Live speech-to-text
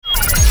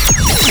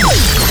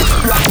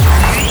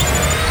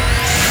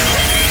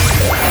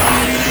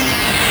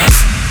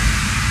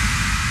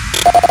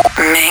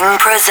Ming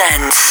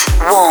Presents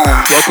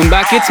Warmth. Welcome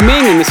back, it's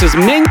Ming, and this is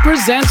Ming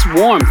Presents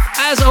Warmth.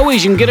 As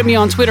always, you can get at me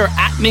on Twitter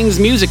at Ming's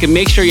Music and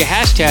make sure you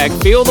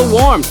hashtag Feel the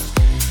Warmth.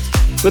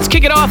 Let's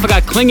kick it off. I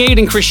got Kling 8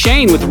 and Chris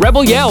Shane with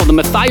Rebel Yell, the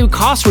Matthew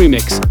Koss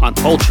remix on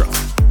Ultra.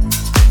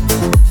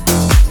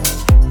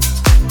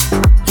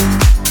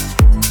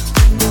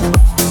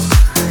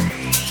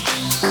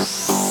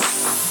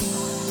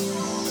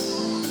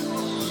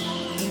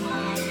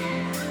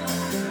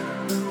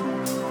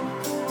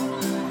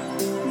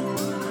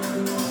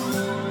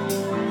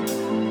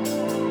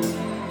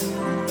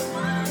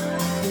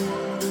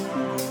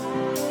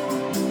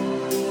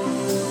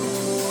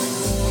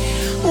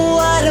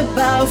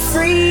 About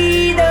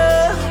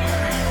freedom,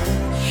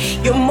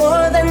 you're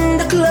more than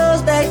the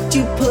clothes that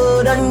you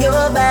put on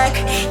your back.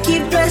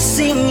 Keep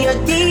dressing your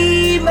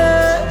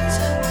demons,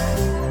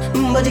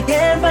 but you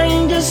can't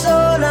find your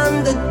soul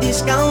on the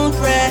discount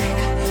rack.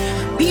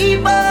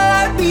 People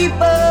are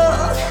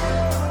people,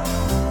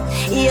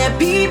 yeah,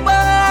 people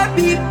are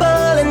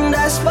people, and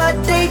that's what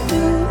they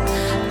do.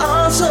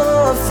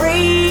 Also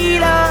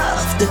afraid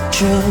of the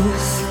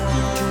truth.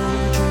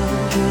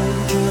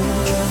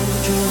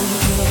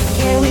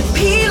 Can we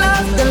peel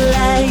off the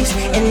lies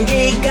and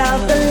dig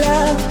out the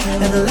love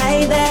of the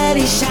light that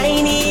is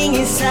shining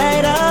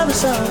inside of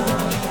us all?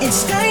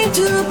 It's time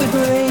to be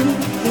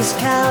brave. He's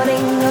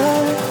counting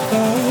the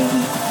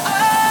days.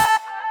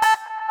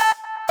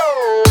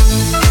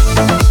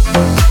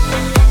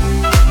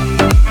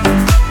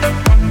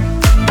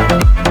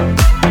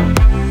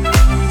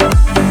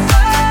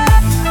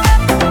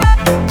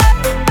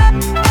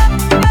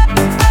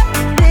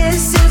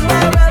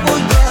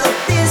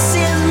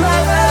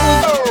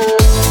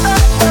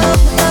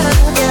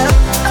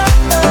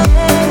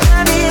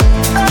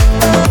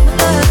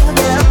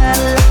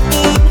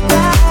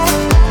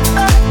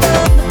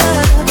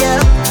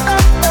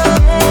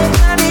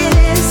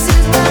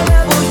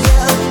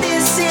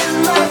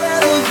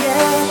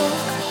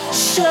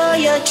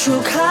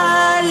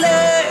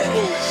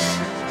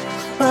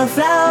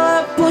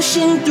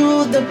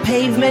 The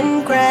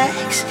pavement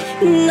cracks,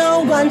 no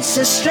one's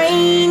a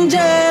stranger.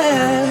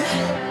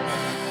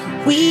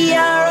 We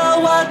are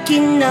all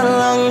walking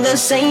along the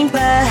same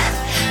path.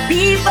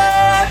 People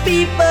are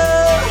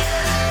people,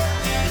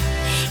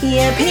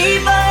 yeah,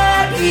 people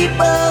are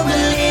people. We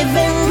live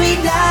and we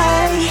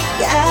die.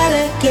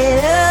 Gotta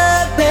get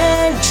up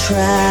and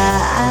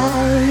try.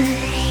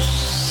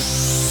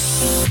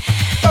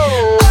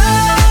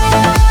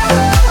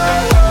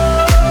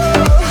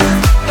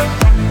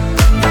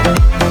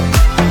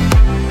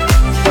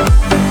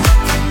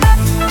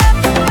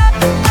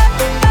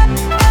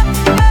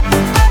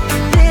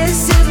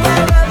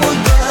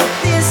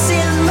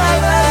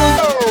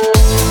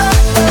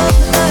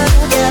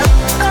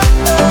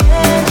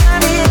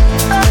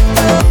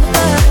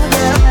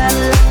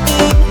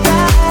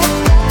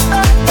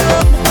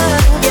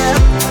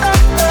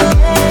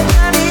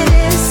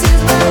 This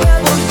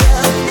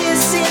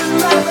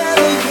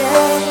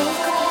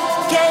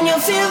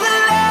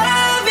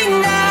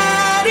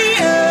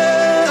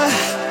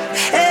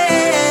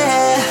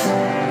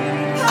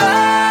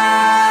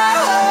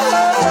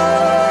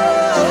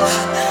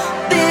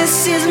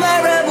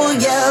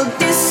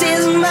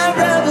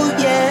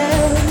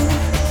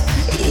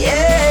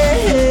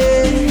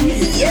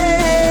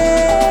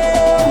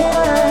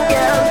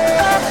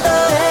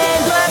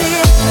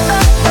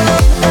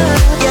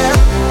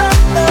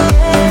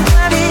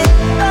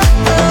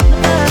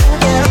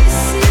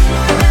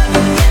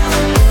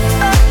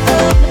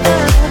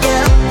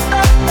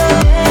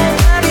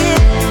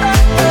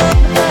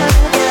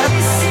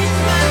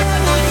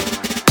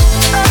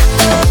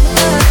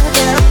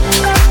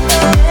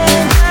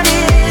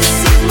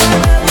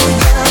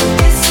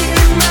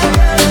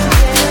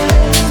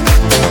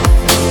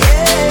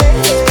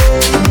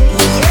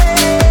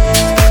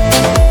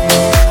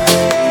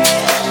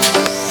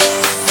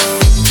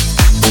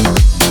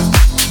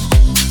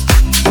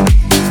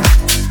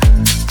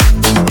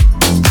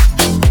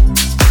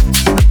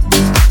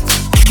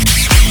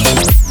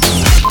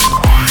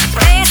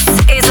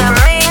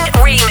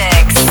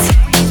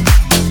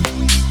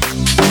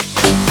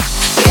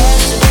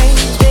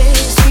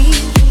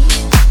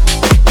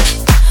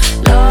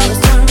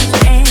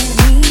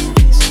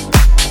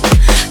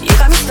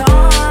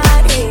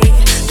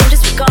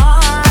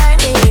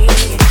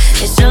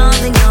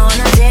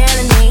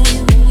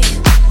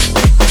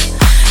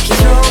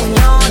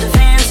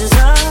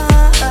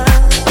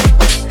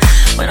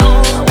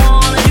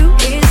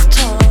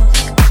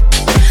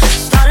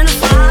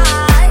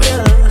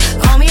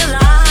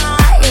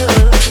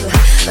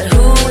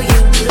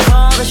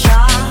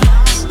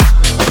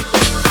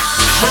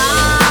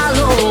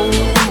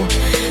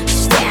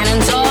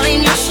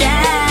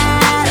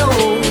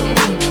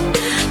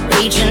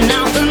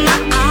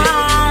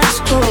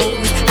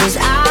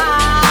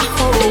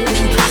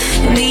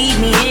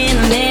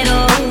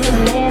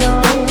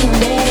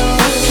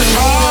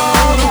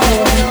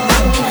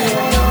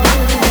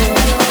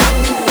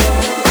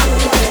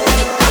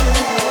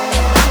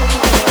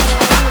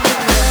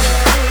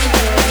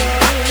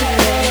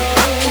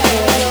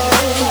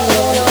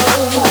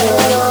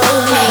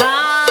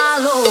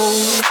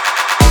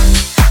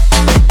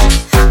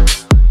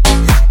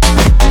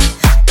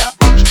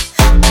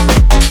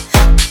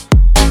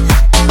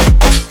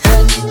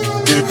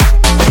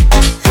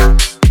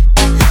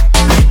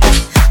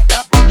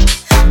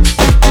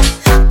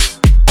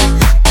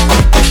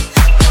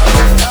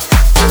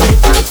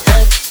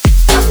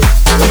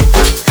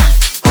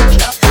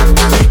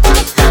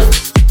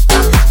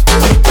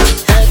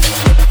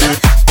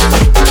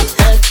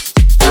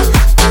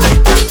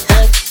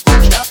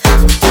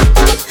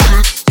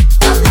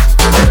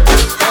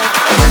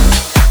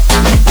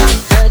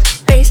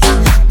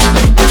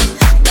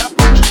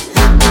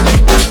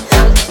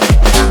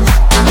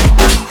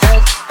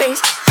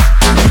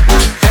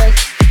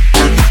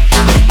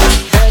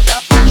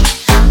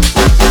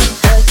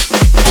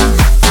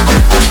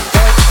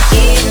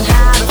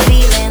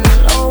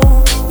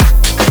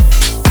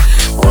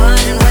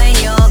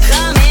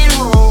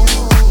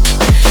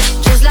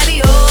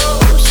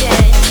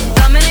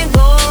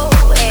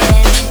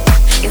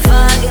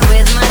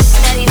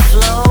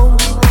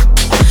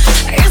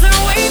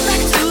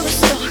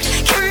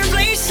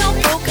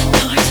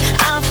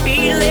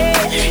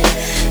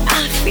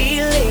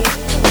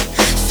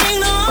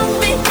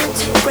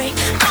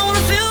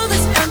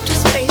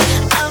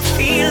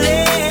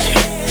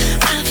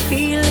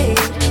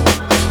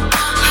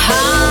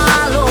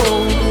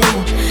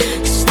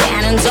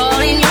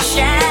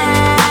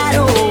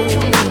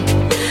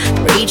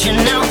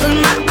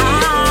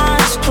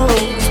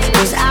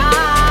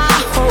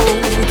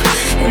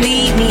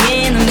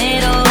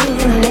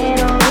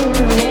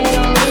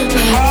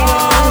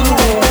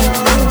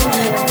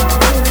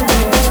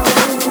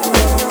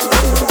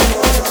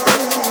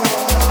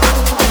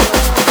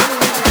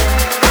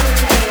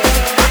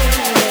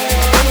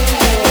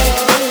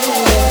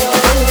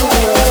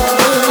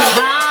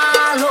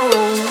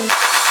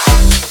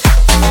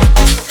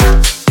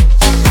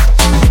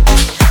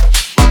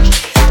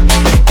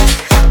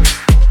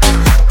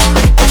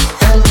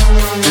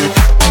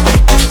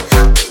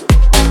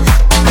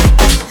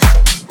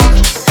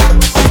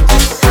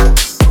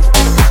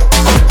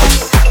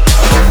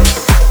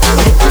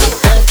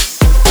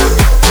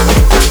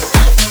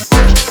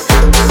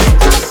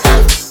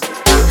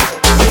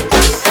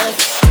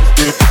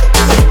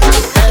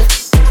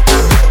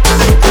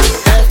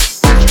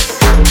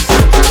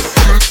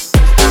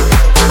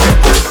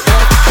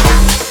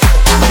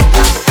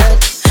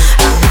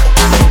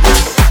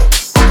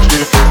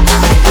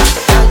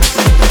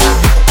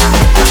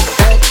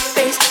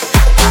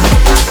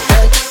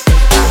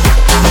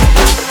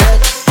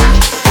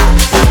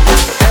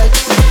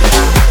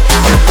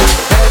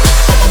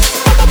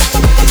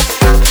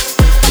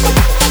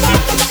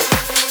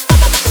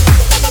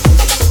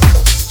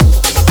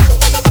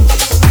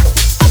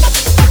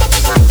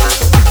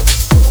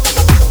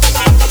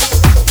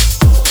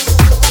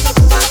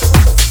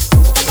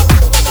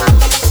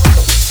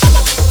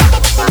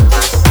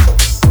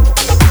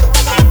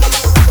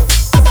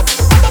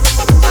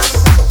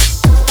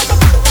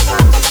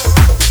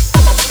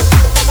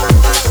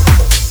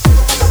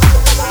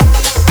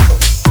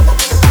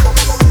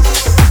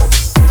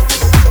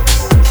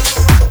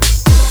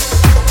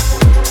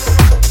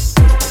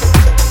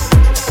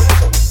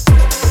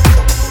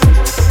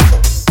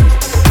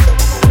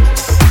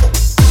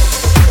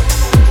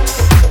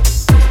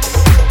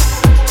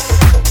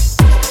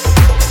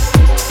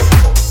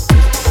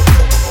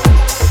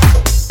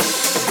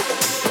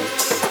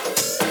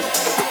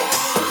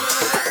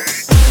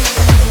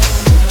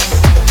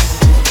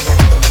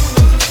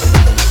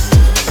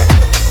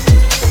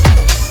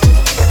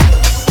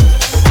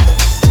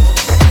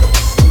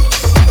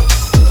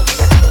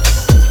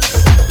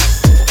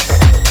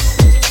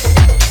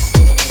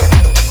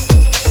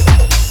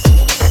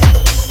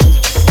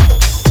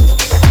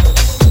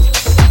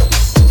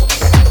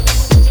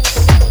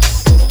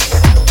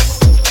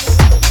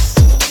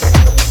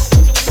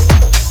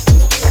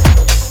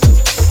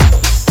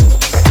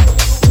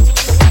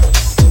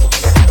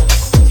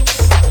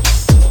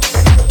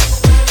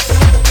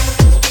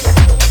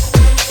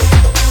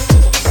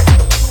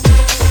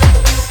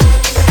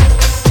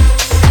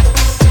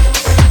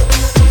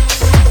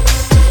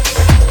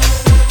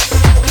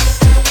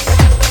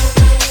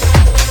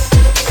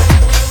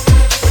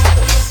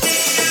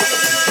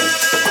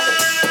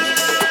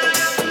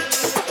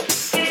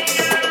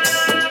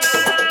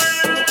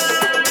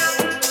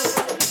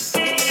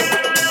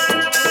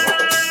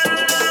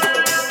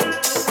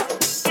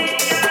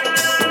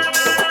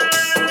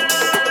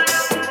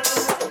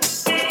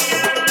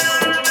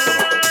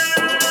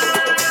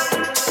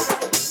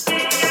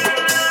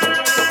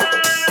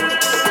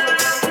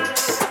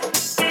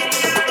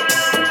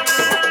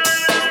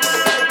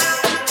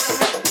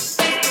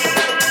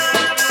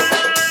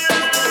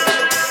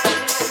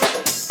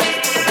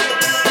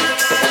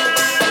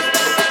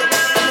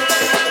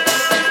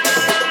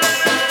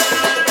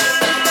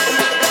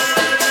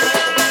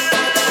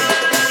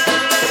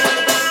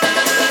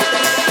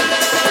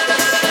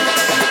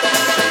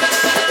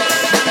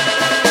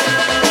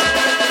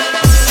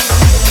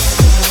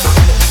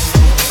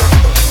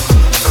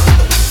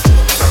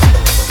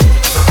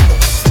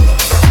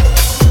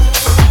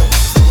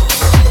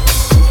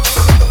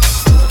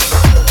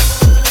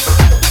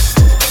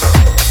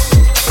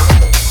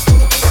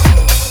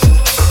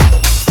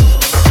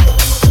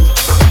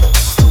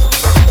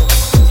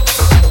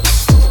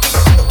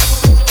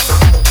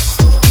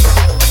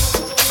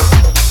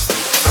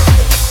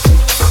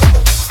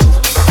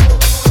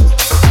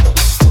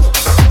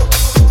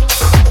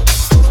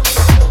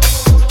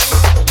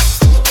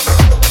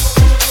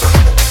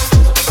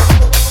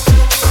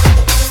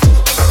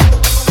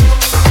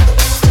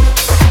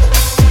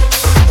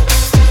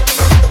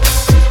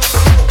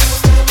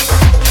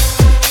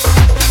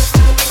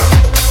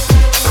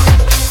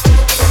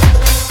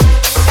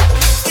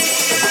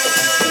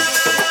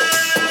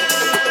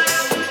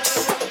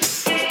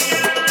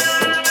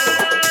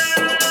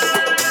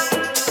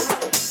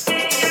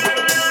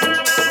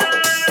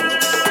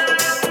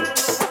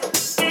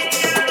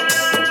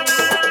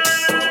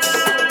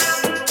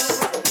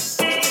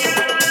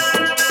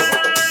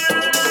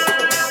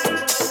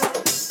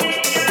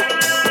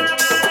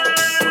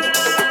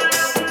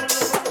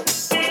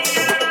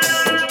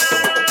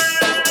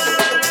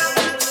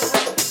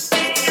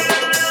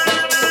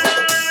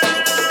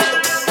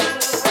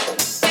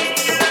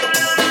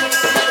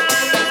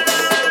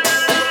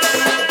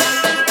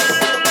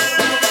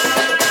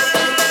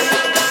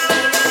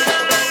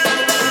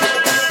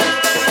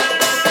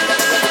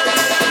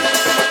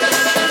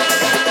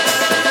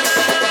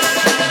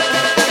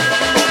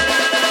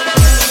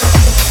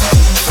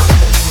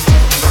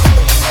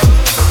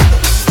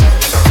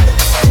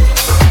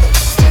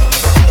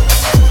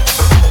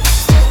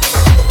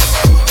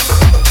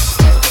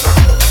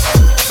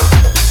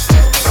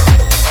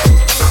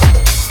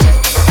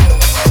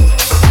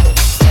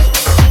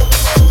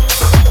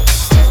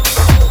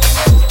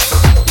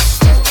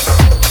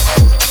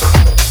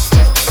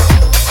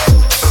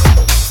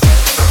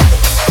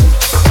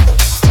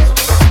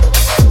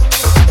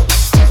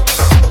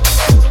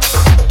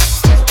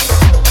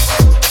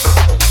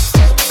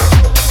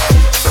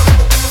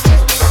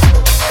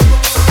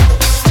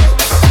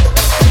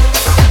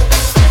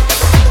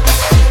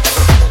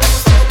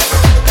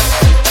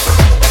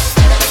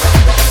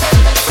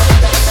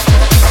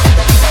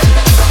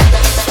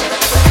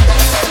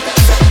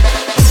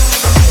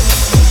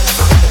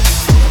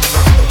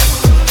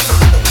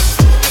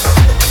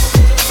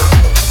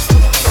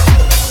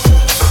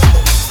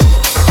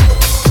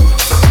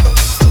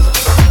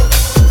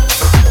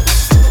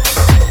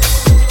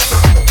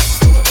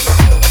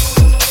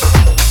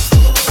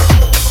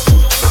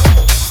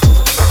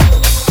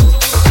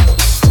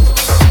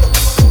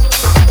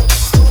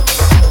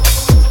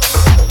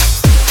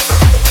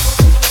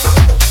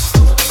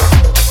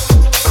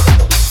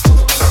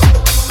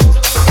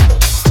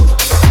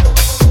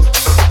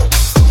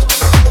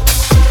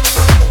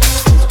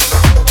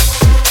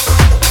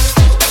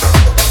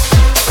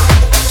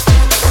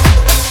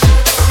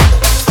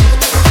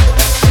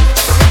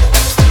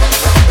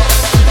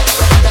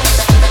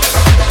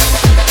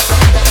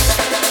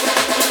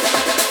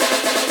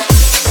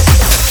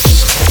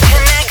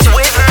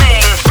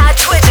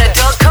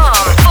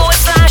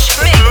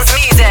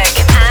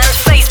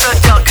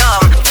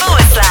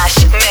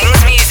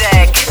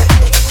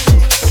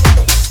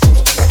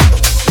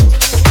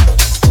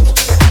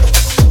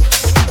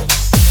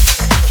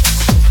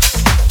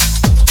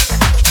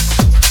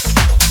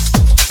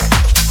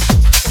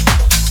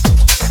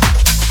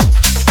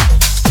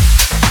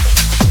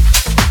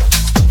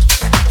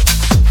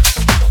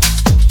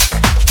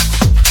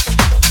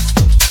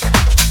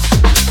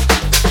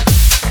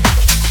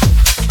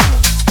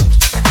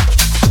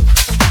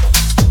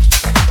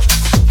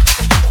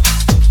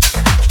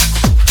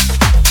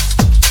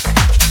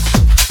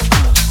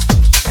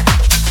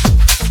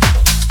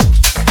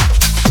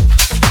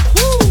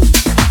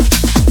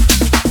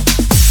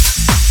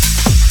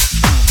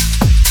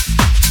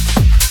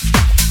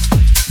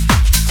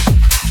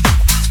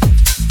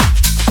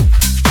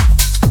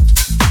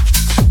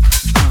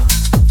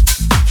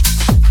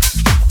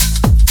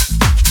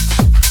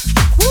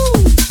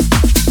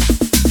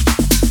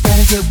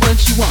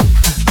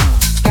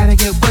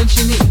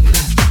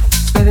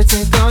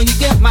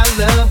get my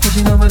love, 'cause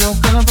you know it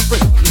don't come for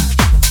free.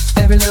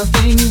 Every little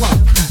thing you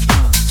want,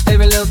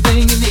 every little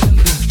thing you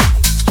need.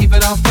 Keep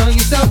it all for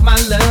yourself, my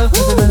love,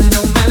 'cause it really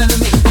don't matter to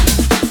me.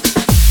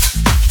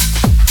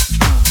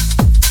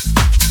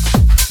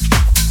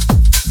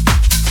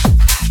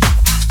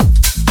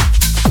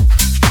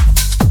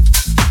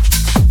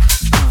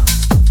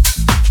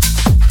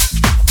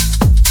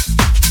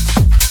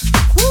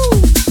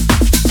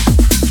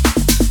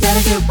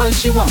 Gotta get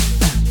what you want,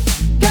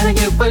 gotta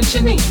get what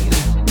you need.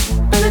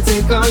 Better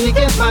take all you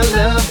get, my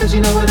love, 'cause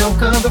you know it don't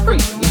come for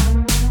free.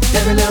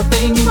 Every little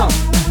thing you want,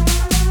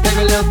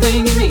 every little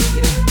thing you need.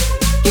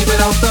 Keep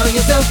it all for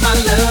yourself, my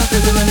love,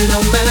 'cause it really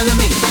don't matter to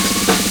me.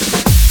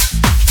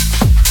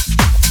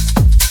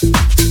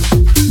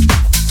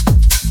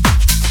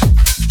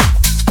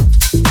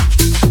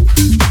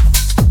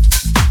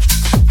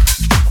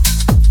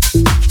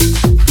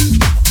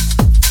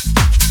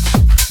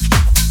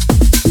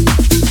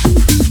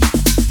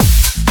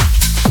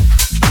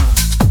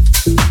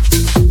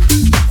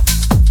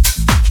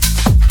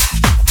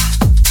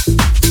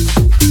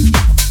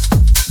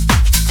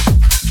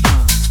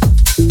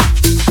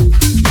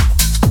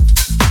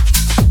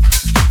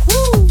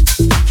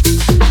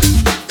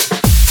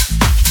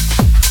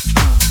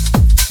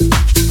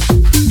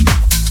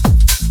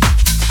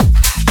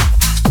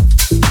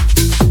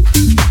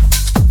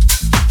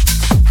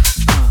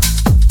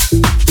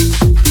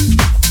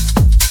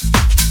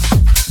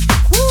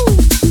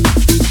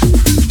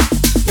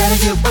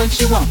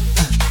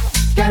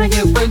 Gotta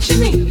get what you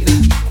need.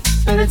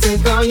 Better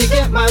take all you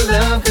get, my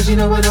love, 'cause you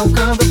know it don't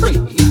come for free.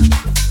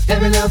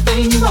 Every little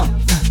thing you want,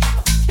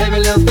 every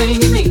little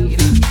thing you need.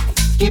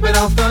 Keep it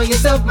all for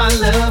yourself, my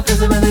love,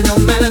 'cause it really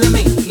don't matter to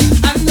me.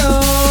 I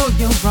know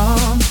you're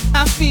wrong,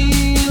 I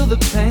feel the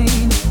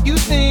pain. You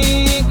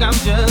think I'm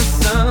just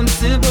some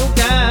simple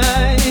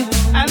guy.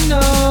 I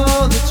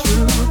know the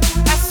truth,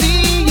 I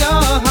see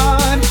your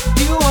heart.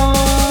 You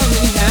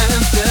only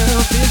have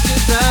selfish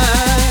desire.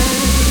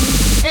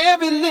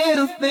 Every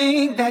little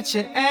thing that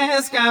you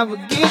ask, I will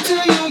give to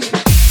you.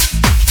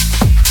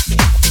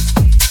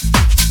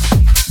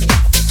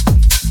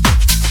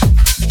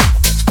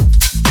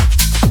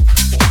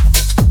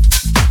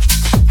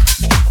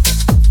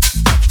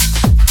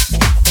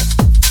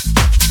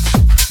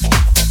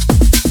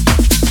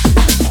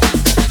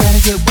 Gotta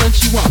get what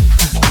you want,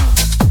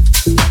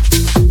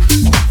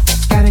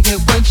 gotta get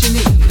what you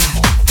need.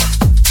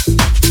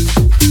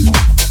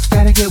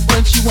 Gotta get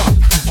what you want,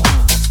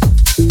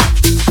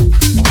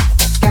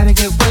 gotta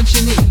get what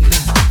you need.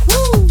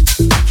 Woo!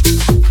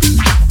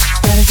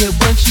 Gotta get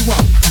what you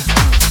want,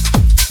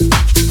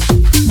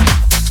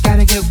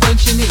 gotta get what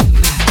you need.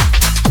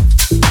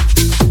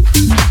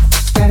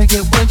 Gotta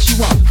get what you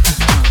want,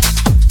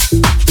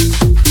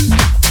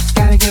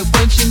 gotta get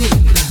what you need.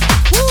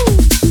 Woo!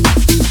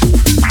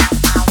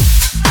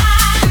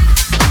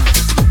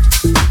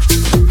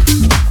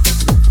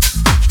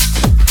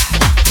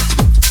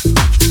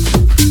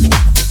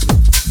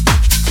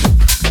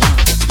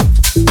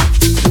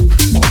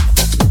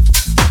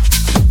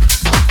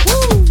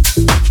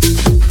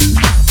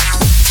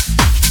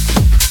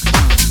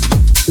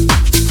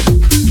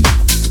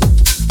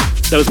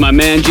 That was my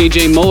man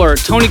JJ Muller,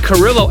 Tony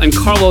Carrillo, and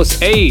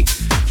Carlos A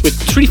with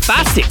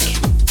Trifastic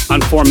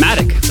on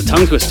Formatic. It's a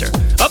tongue twister.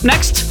 Up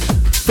next,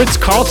 Fritz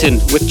Carlton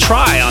with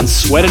Try on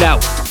Sweat It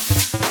Out.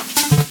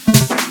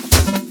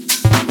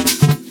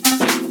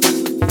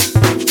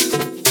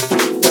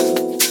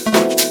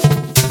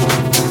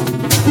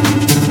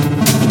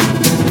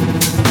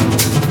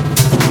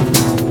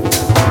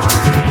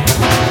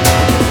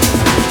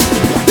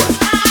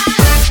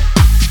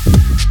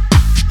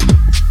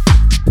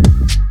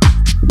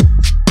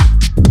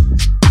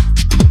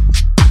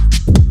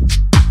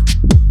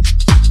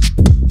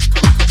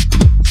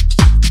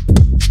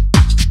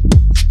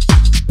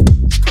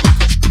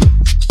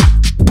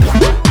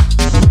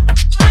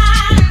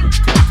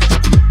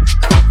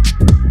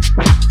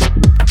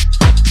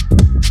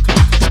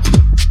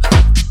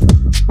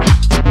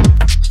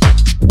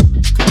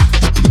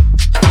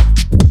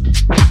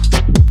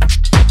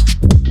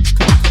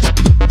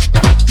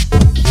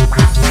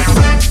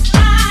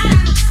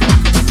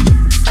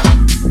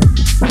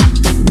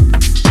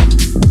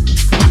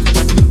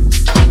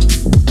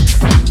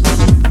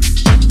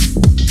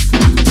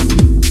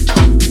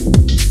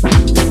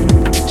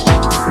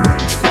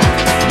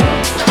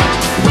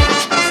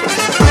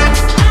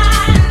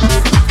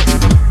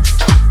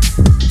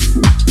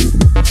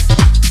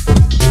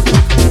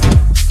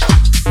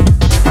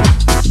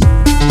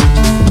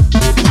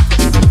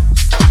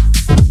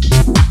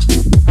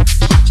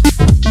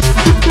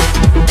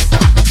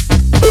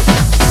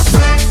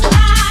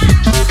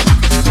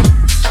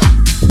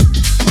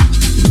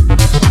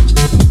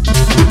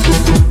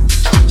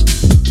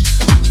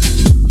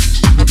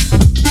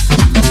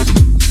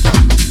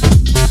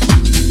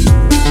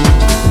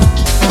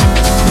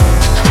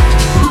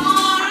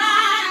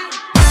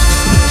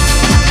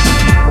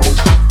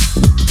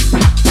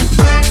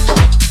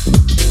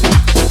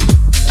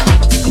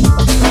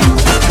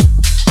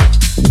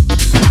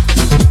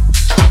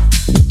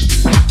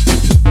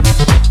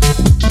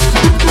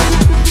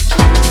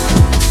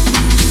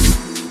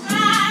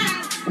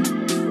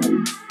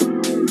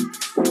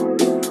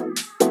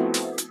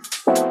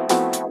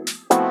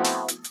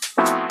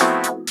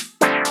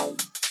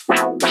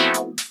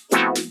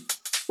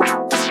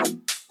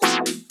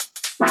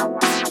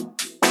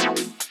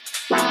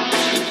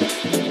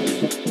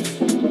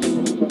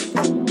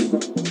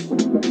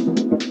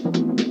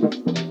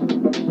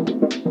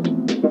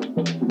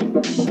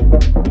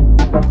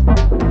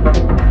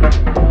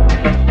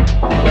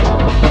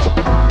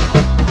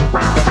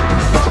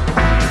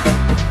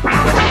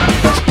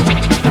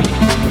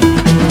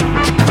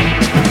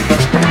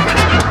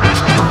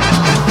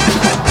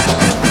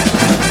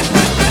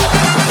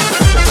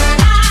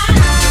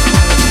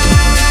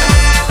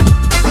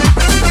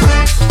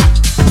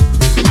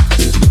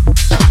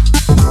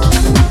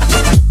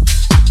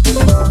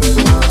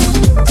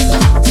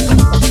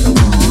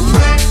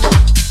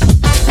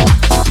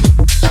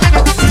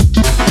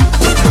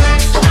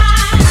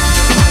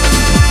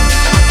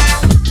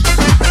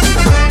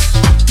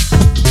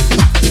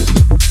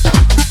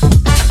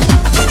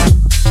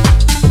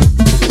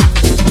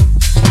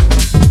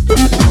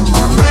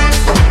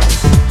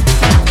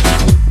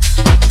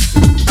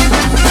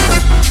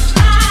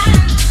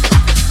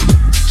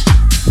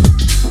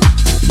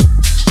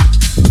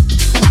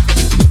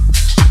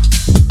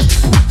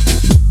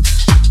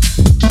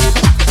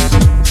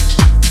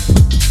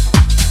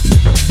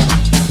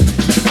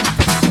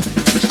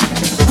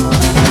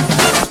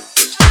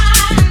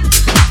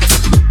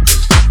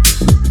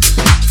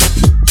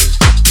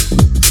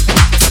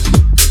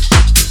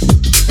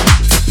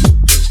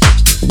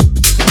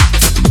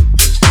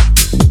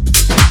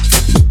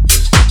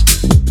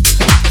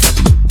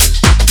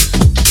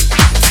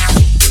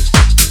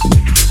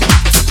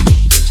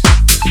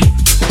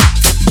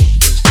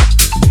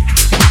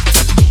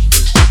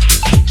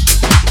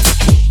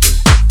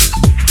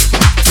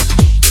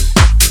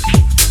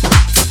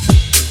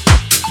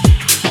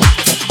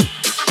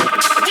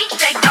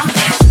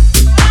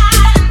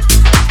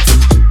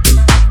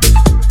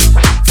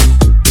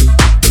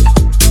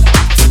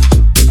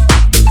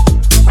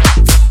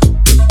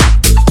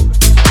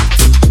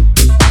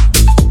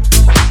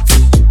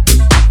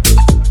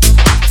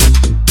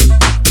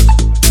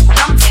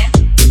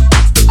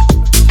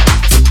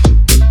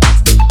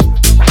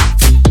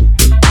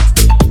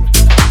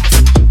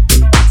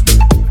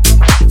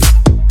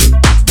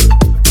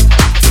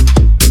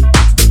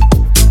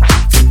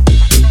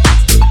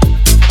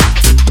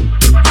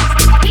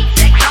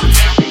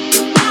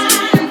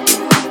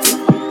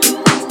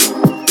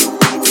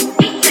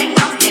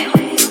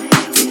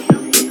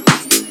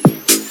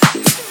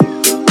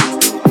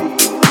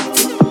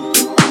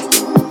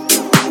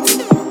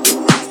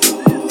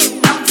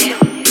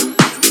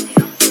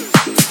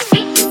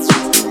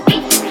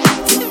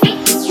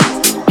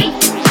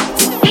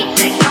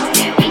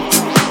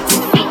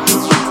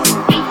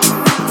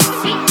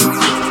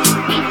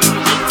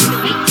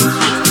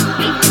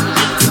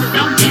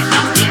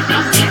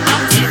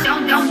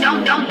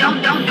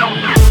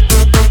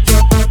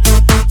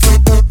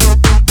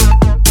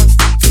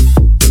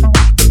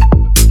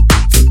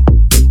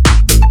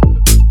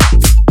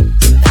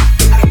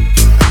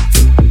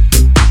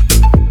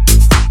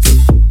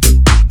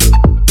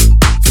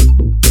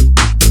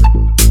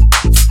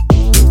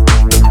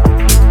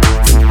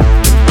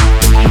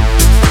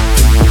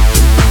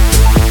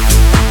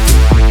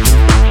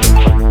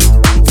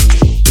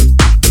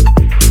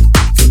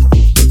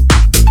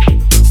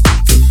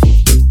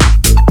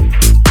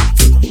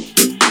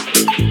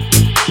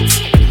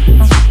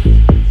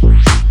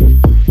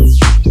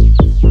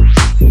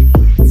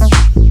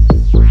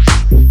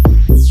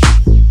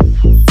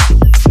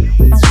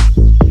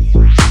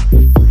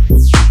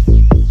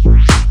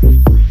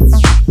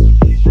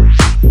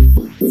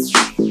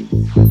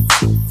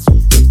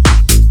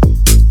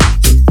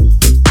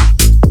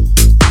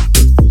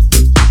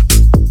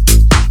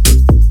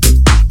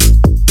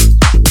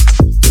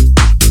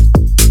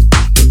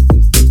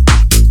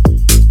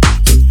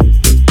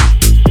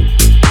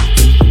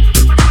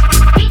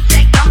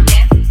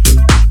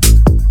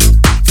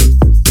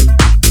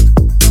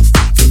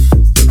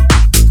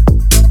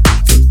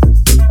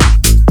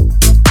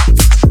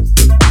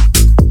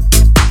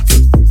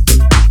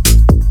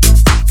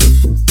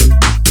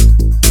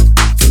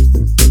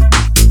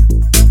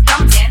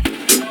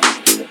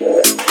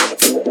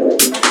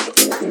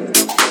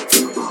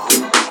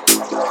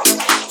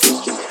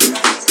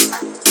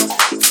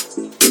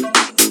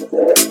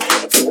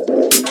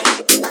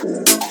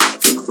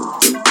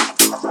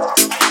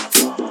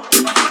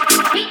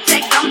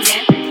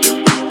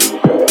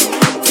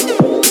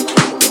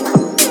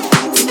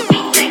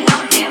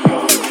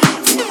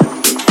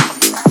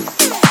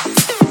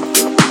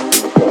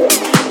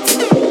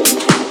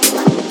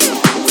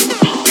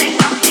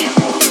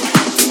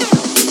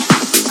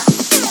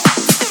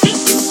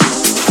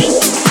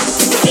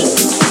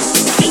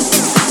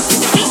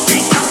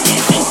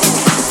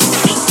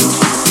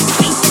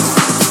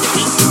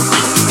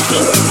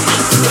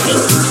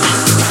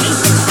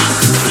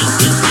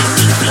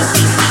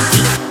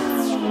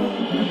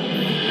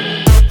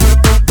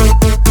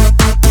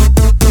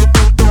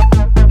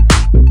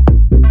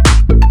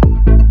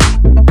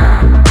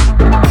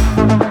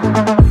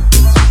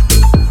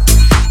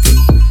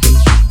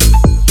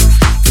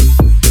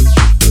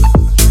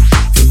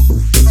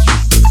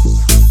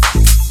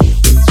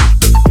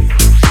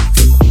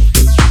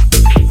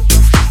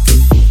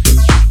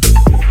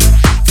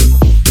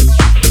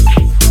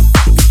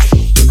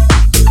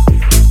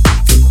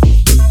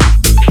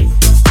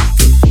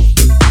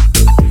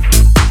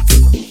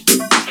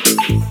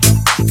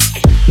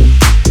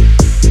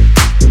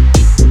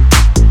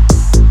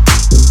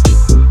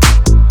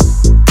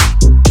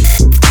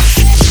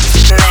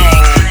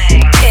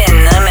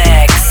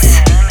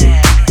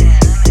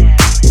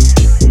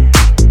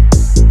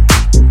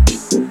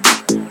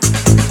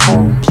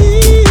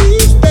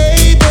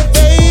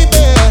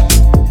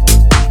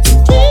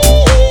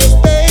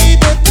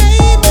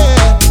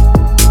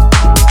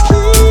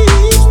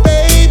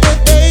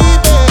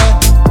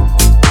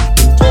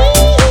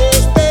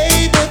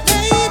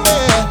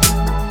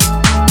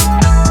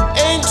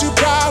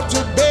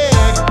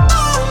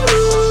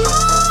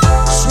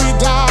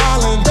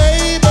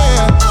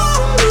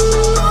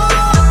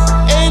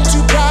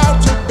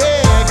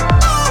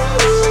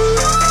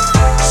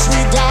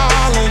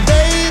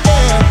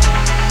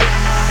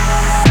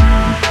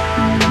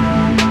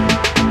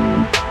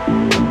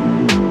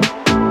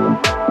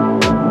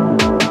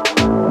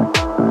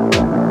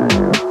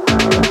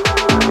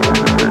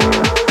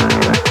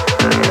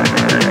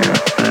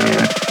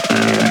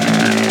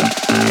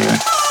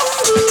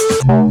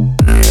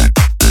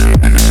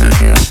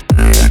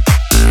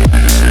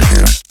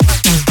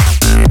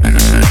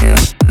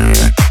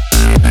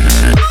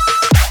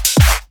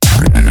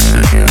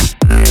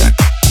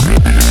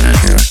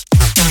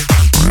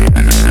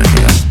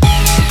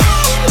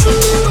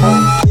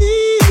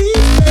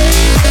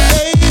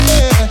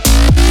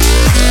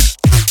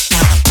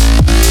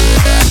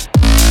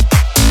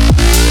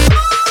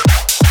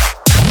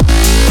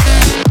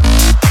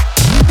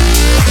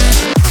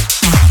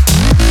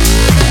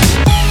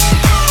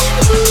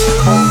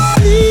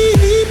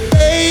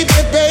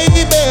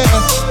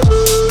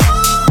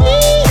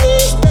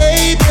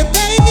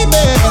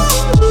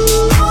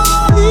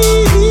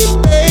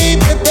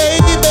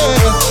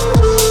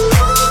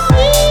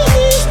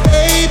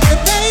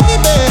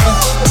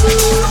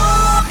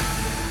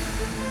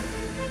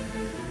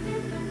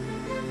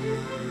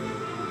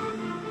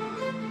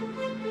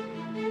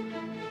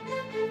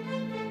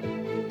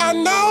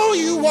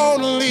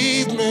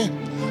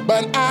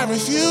 and I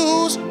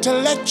refuse to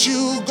let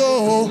you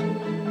go.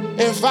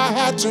 If I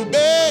had to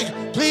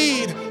beg,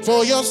 plead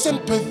for your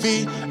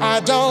sympathy, I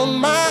don't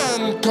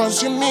mind,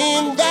 'cause you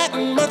mean that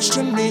much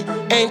to me.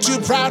 Ain't you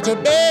proud to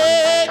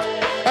beg?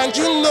 And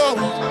you know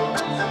it.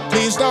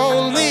 Please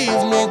don't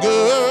leave me,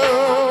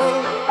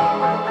 girl.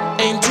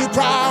 Ain't you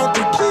proud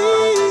to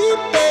plead,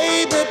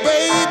 baby,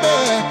 baby?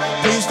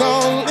 Please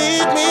don't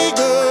leave me,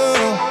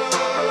 girl.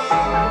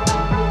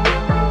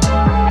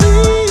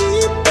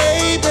 Please,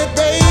 baby,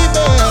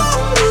 baby.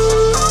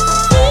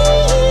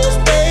 Please,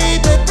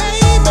 baby,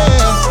 baby.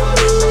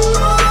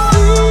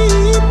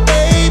 Please,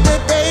 baby,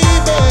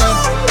 baby.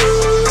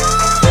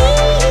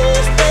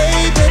 Please,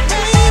 baby,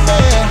 baby.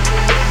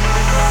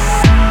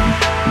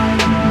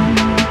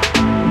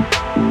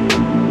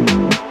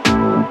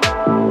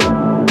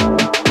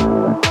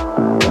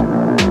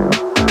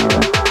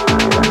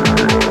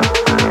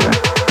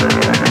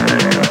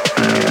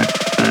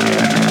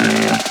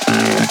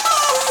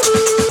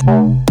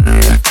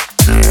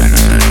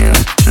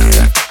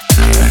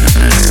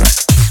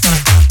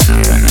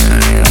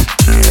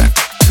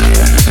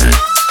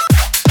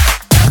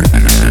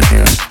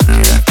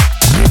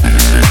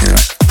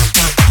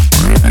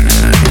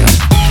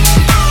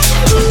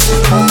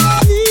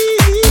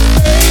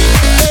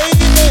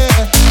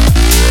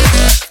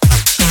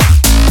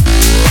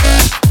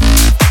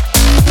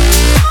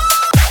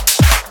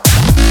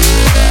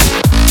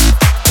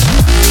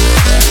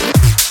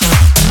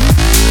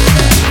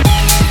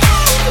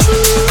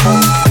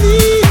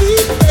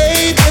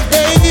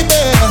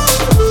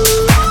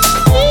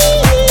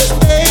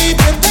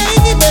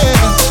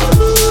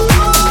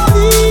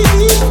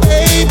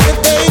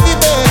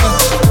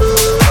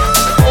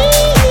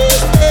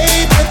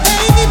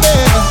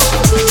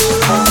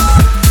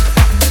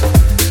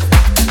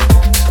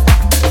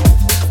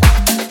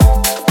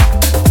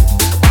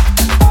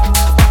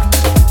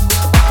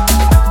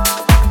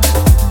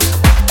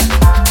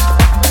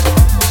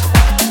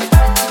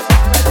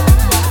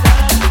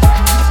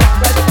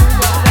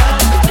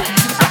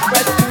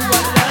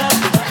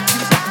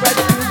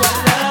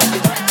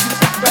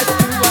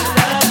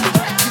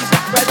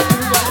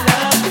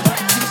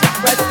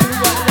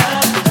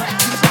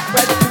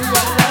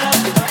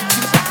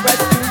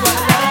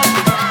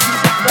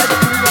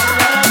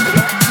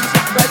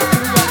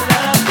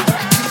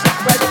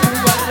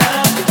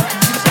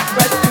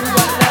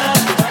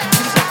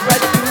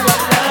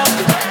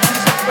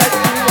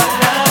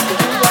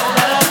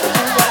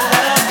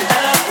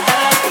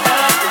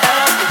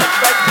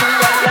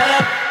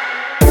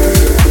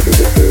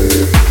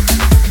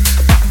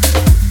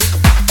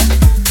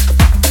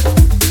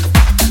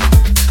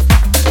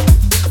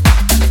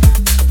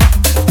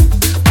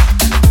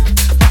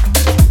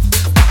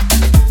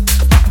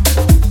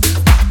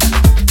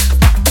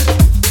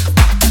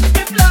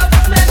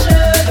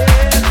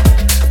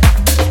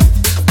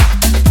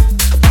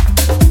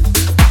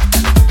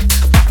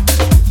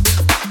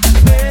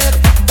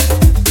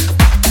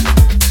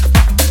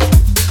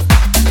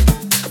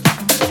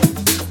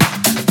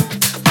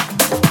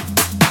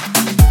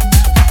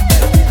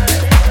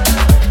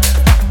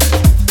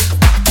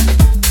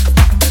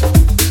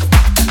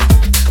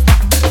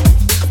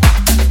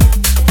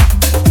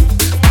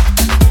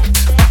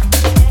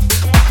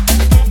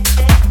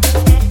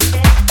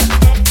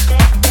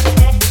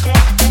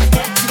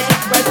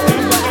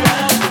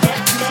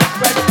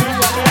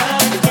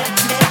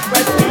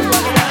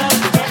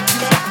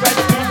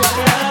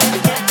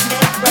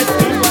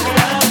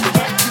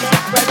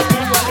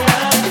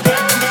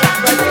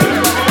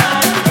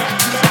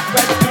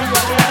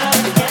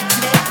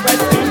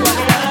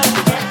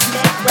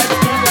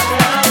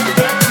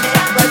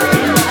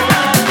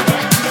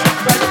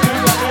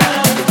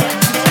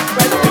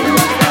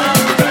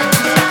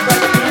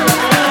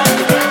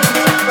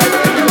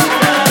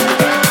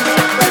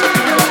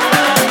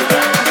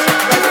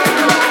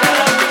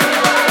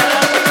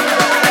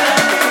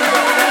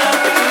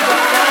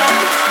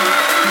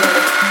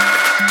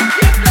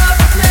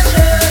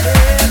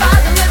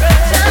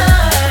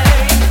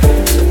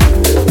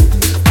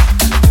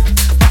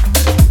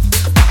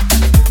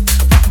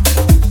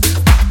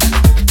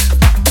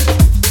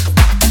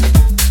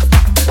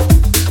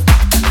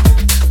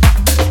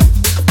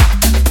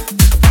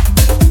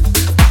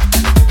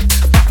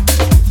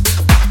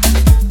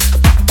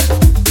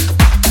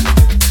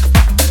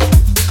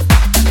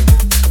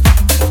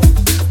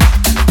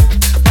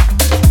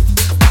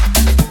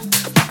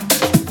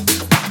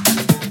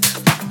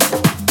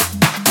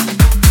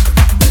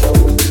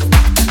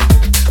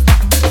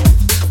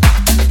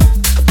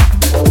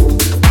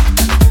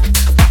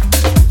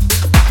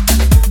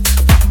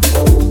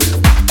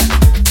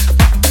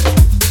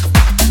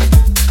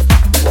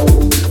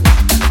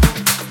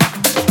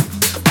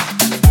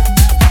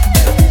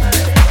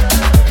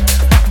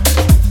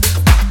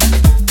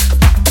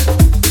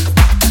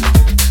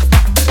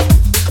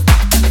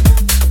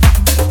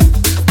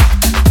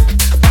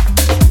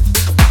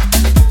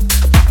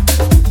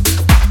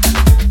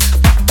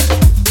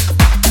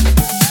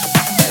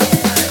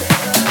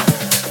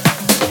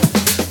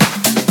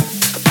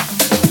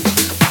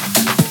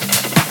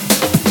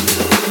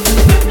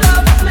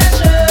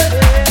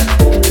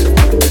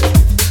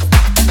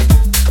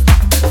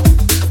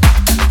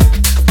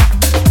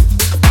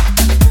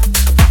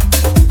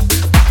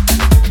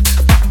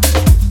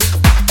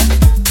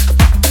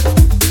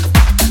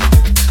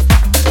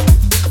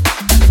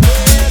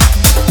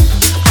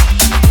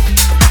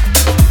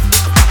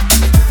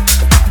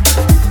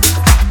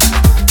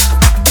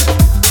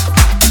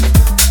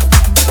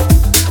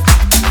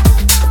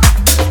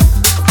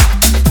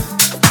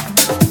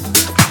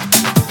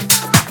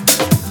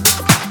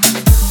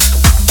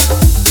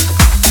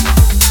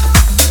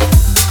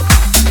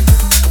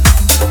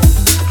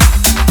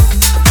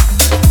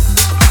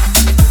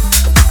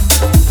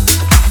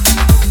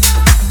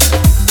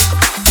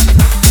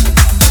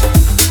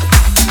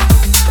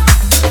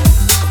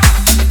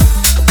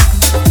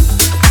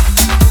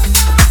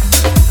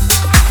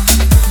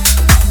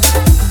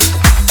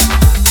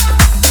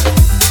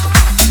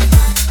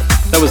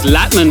 that was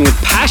Latman with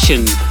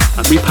Passion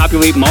on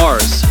Repopulate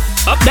Mars.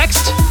 Up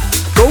next,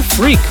 Go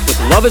Freak with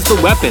Love is the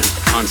Weapon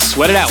on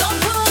Sweat It Out.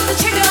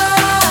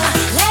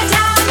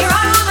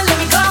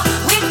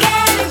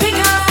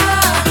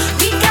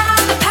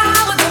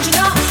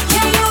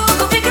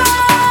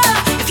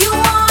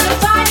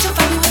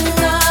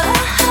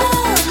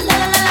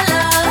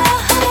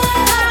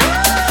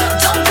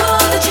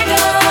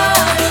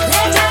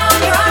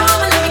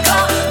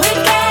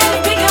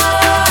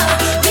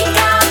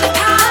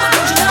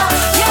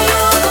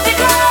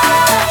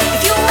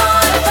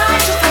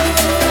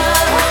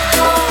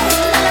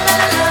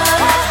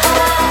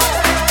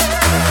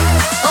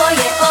 Oh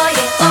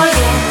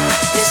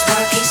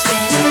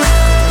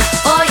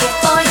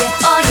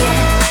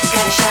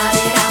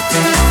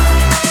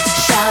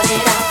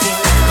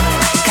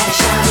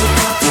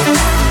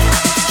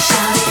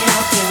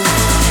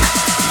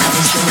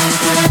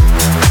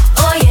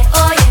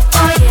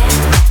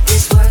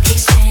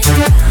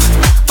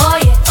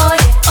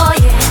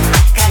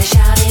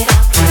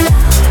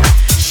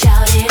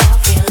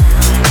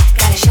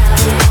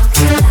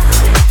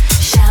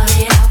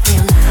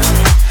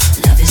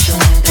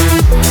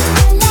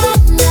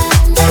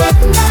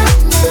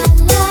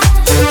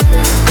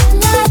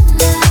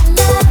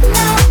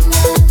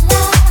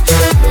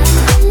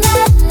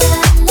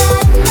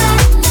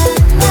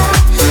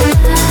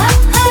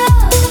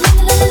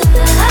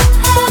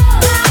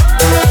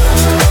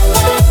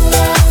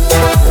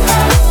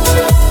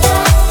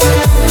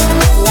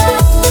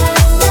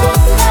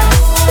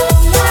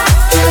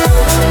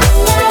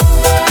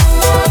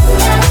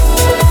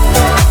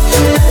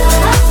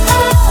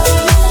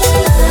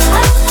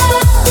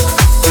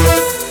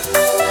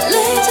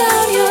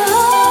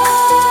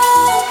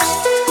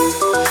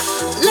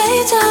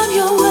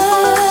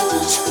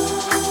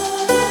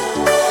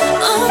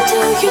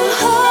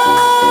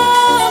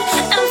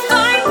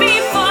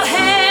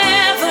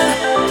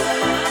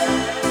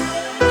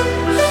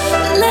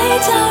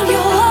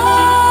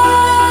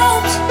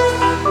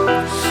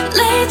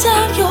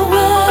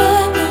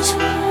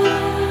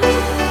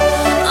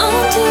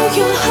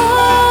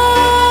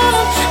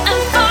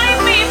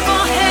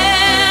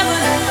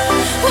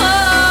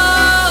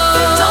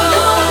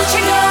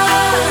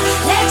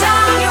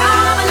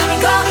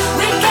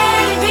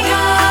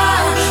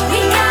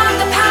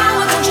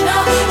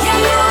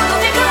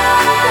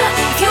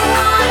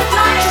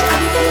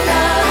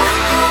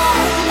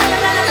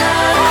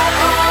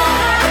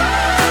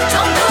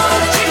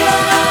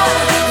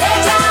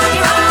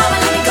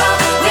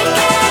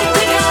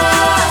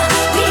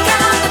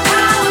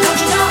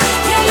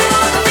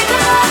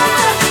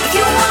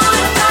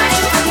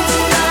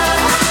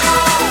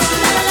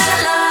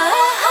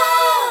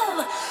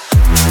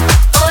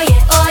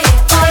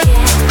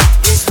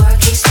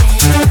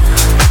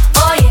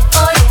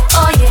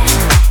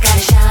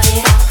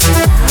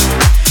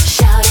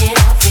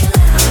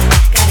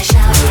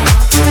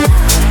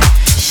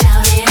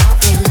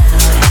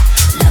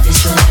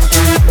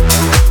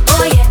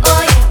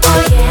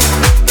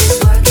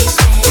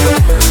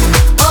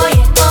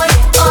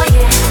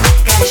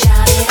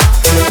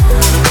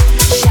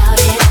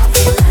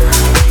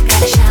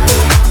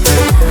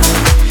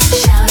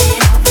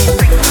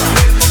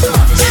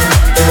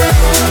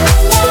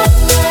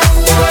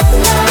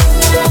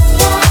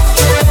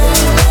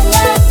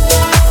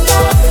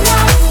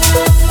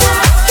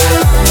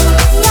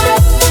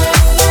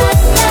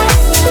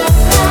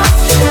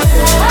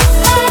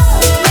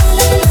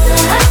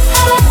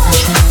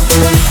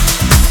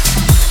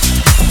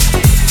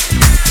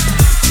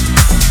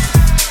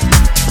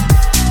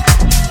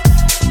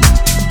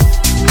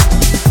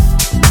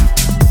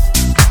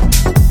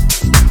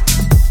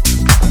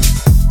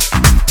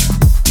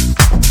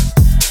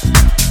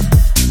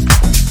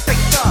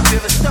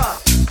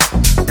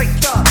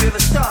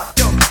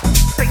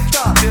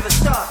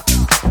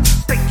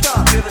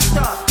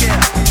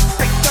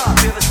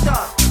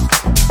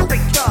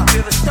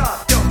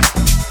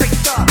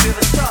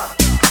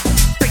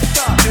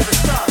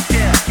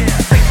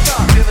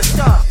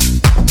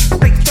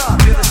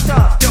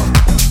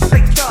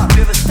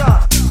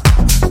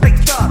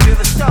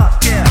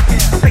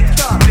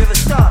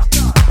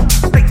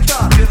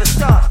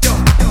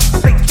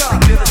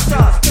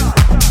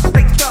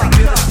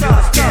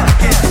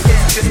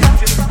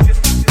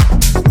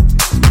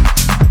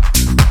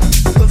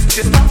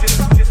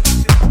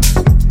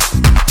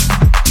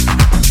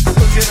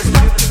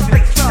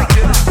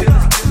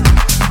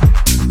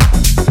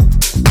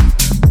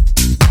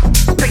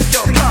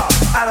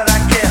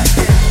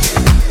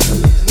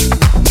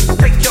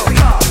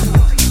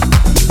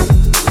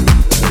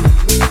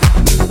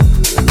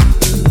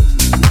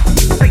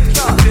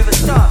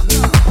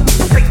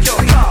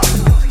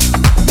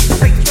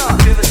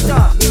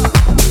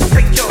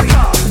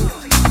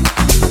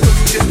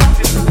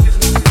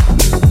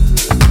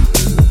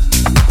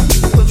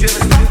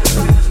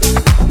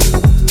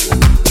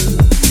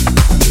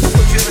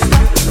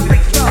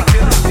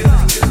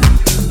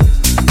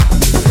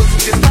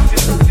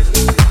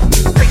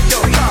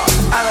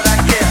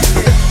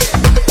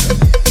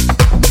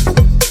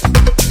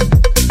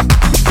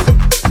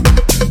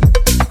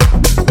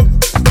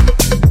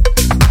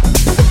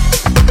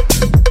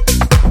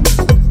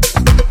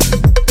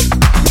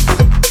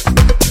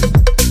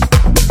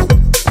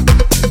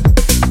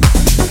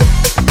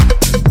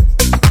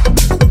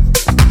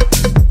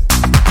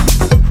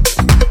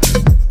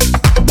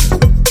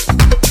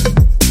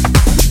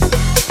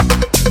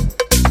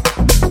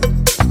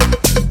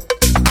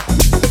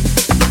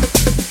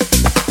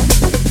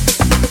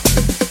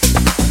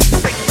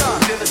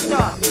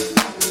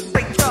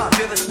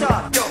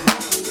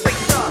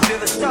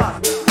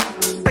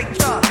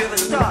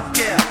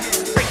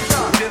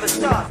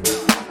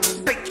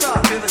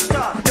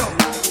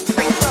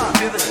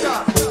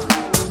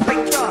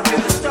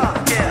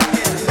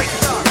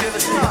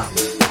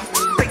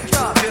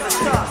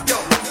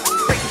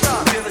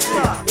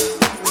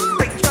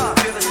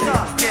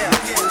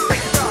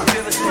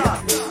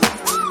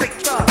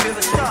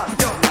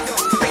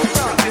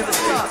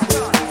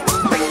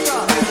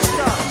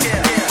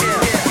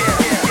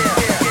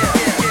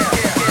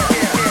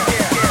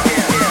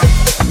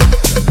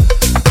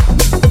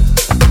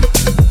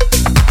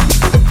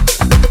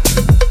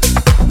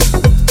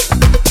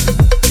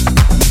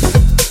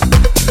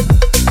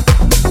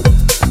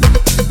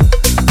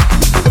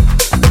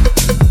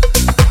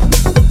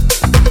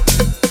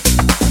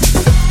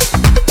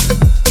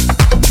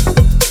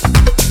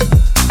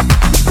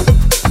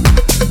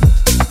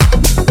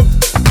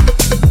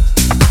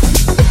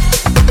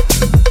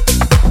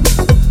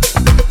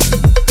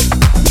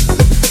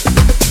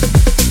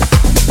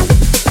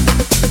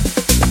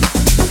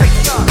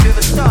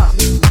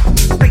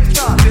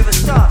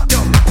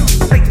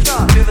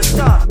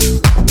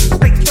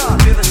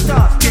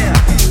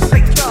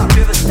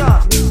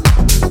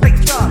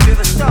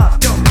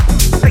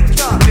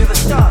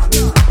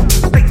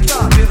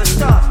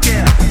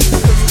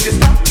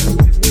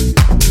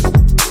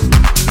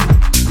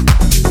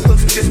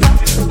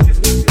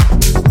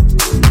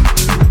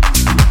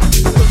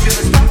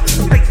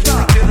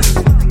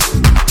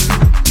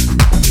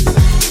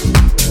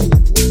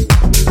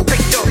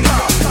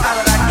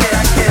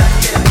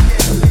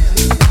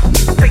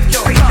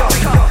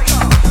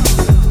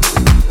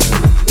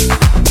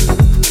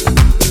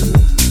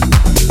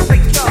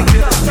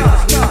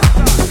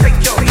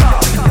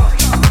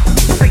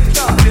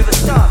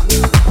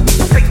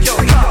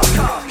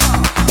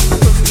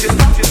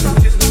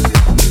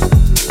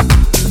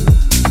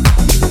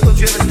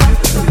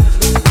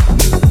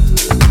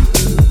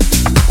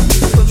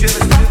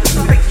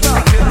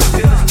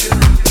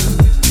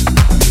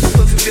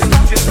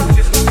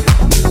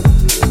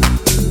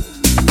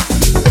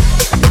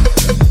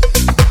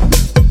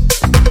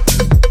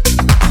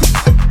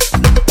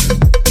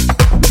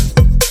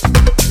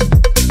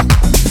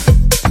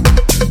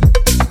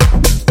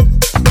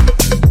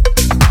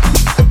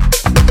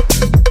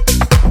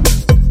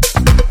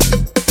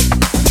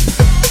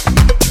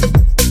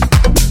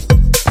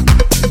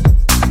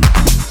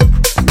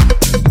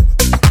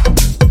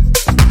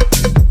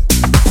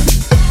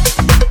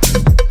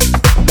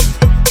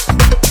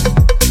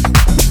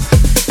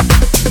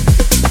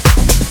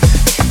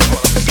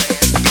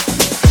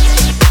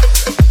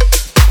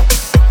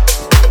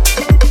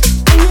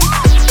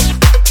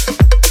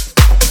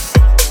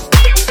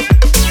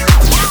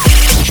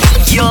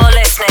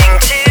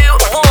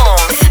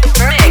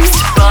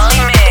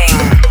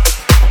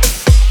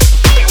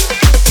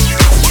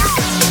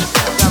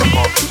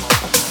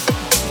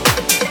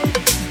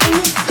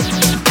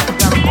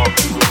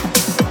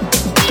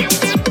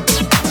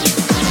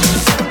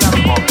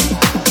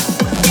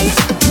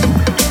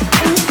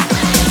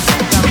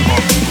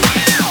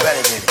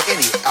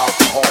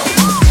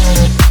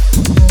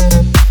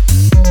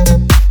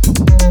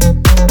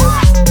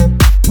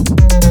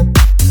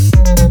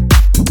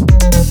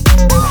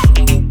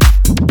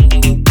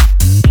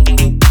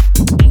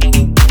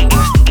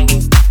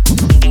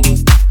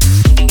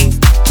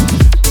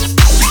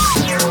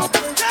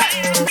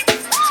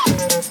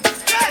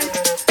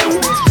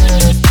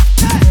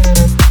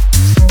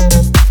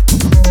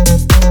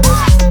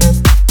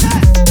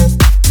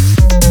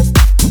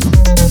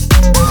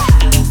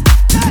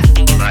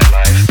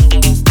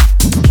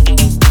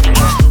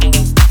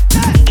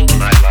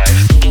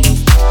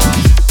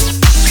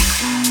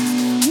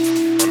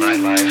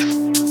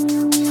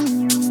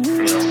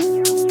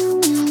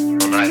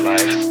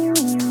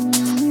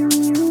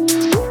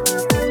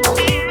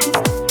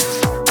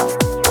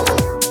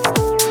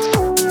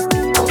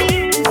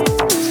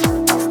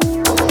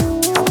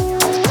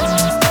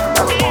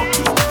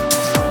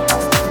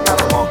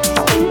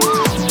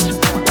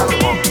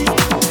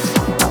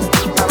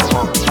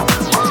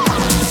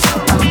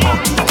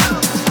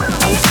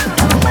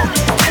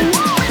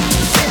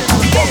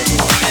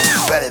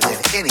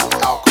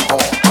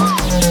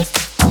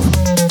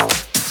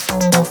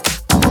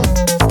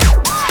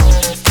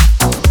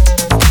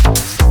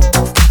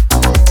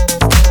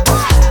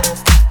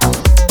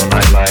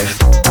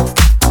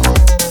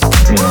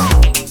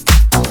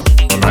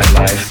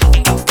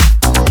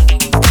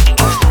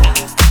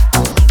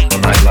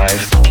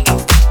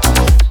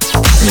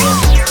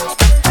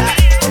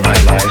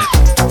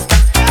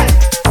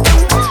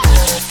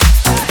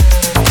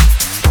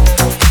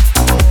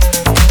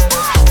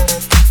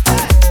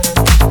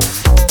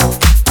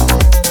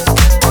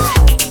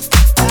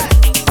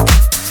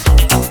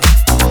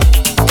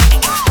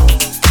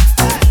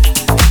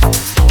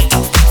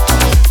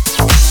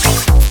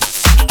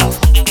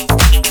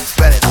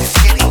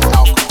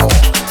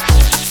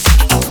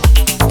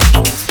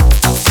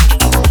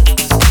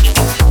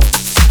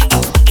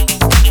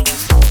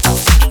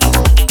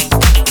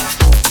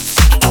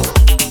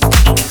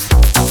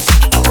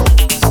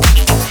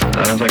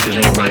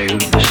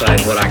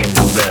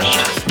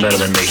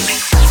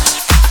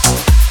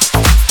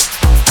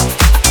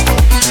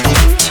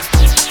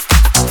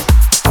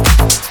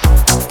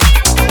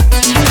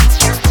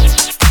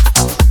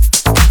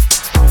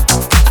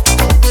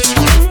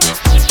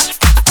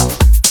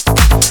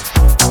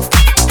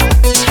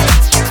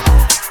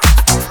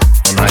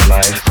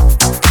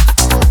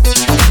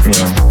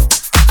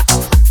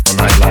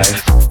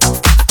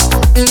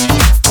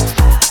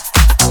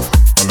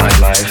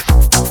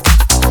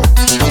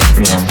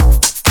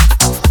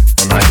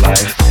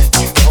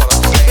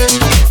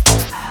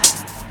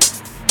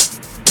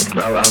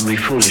I'd be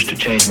foolish to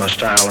change my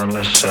style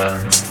unless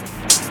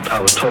I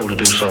was told to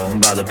do so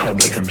by the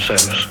public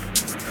themselves.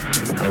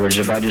 In other words,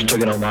 if I just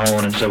took it on my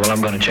own and said, well,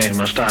 I'm going to change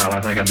my style,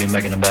 I think I'd be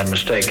making a bad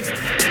mistake.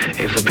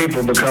 If the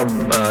people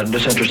become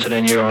disinterested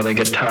in you or they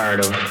get tired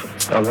of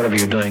whatever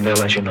you're doing, they'll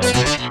let you know.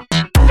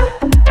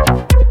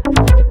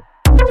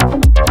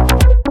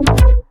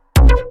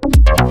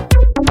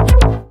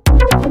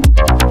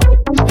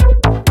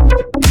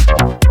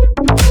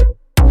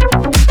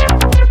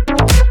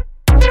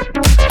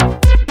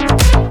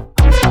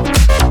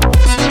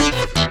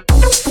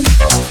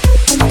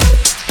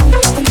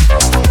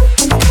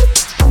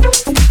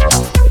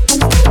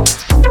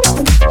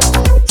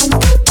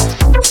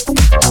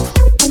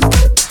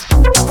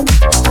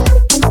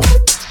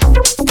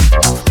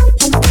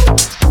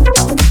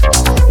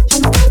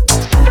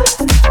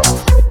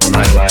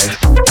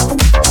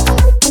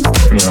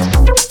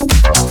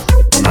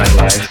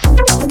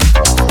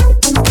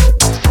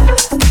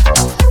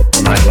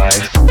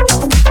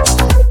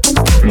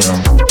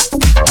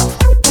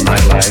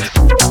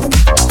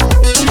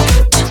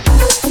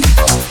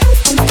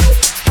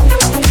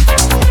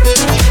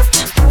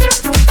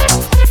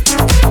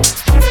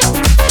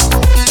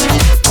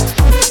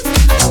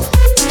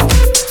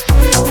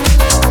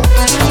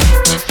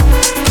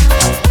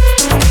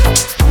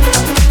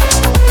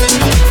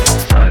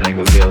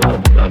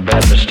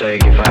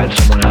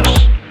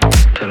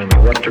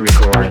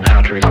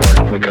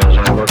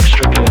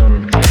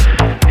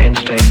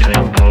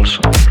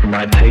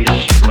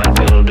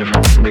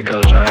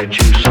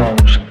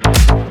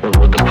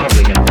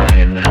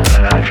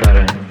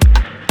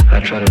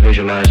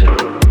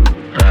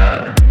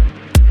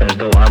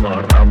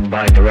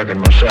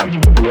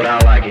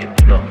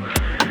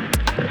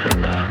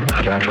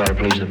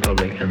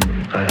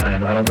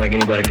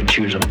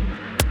 Choose them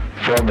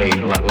for me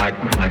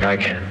like I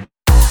can.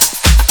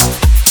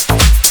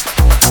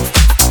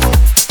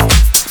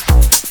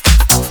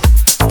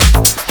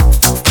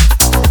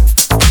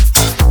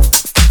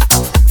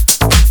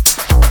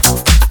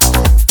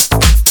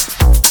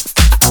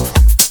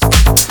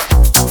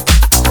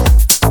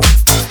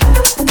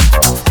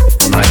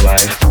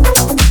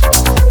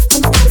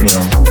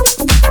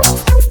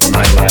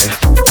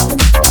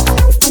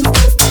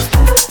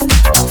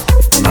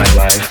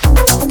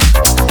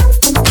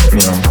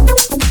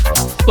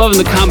 Loving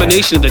the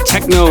combination of the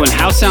techno and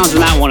house sounds in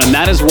that one, and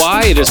that is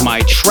why it is my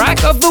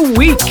track of the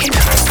week.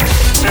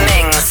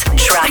 Ming's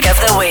track of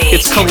the week.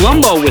 It's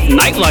Columbo with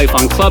Nightlife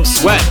on Club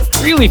Sweat.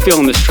 Really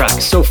feeling this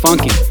track, so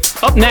funky.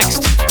 Up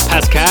next,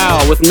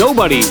 Pascal with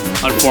Nobody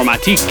on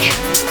Formatique.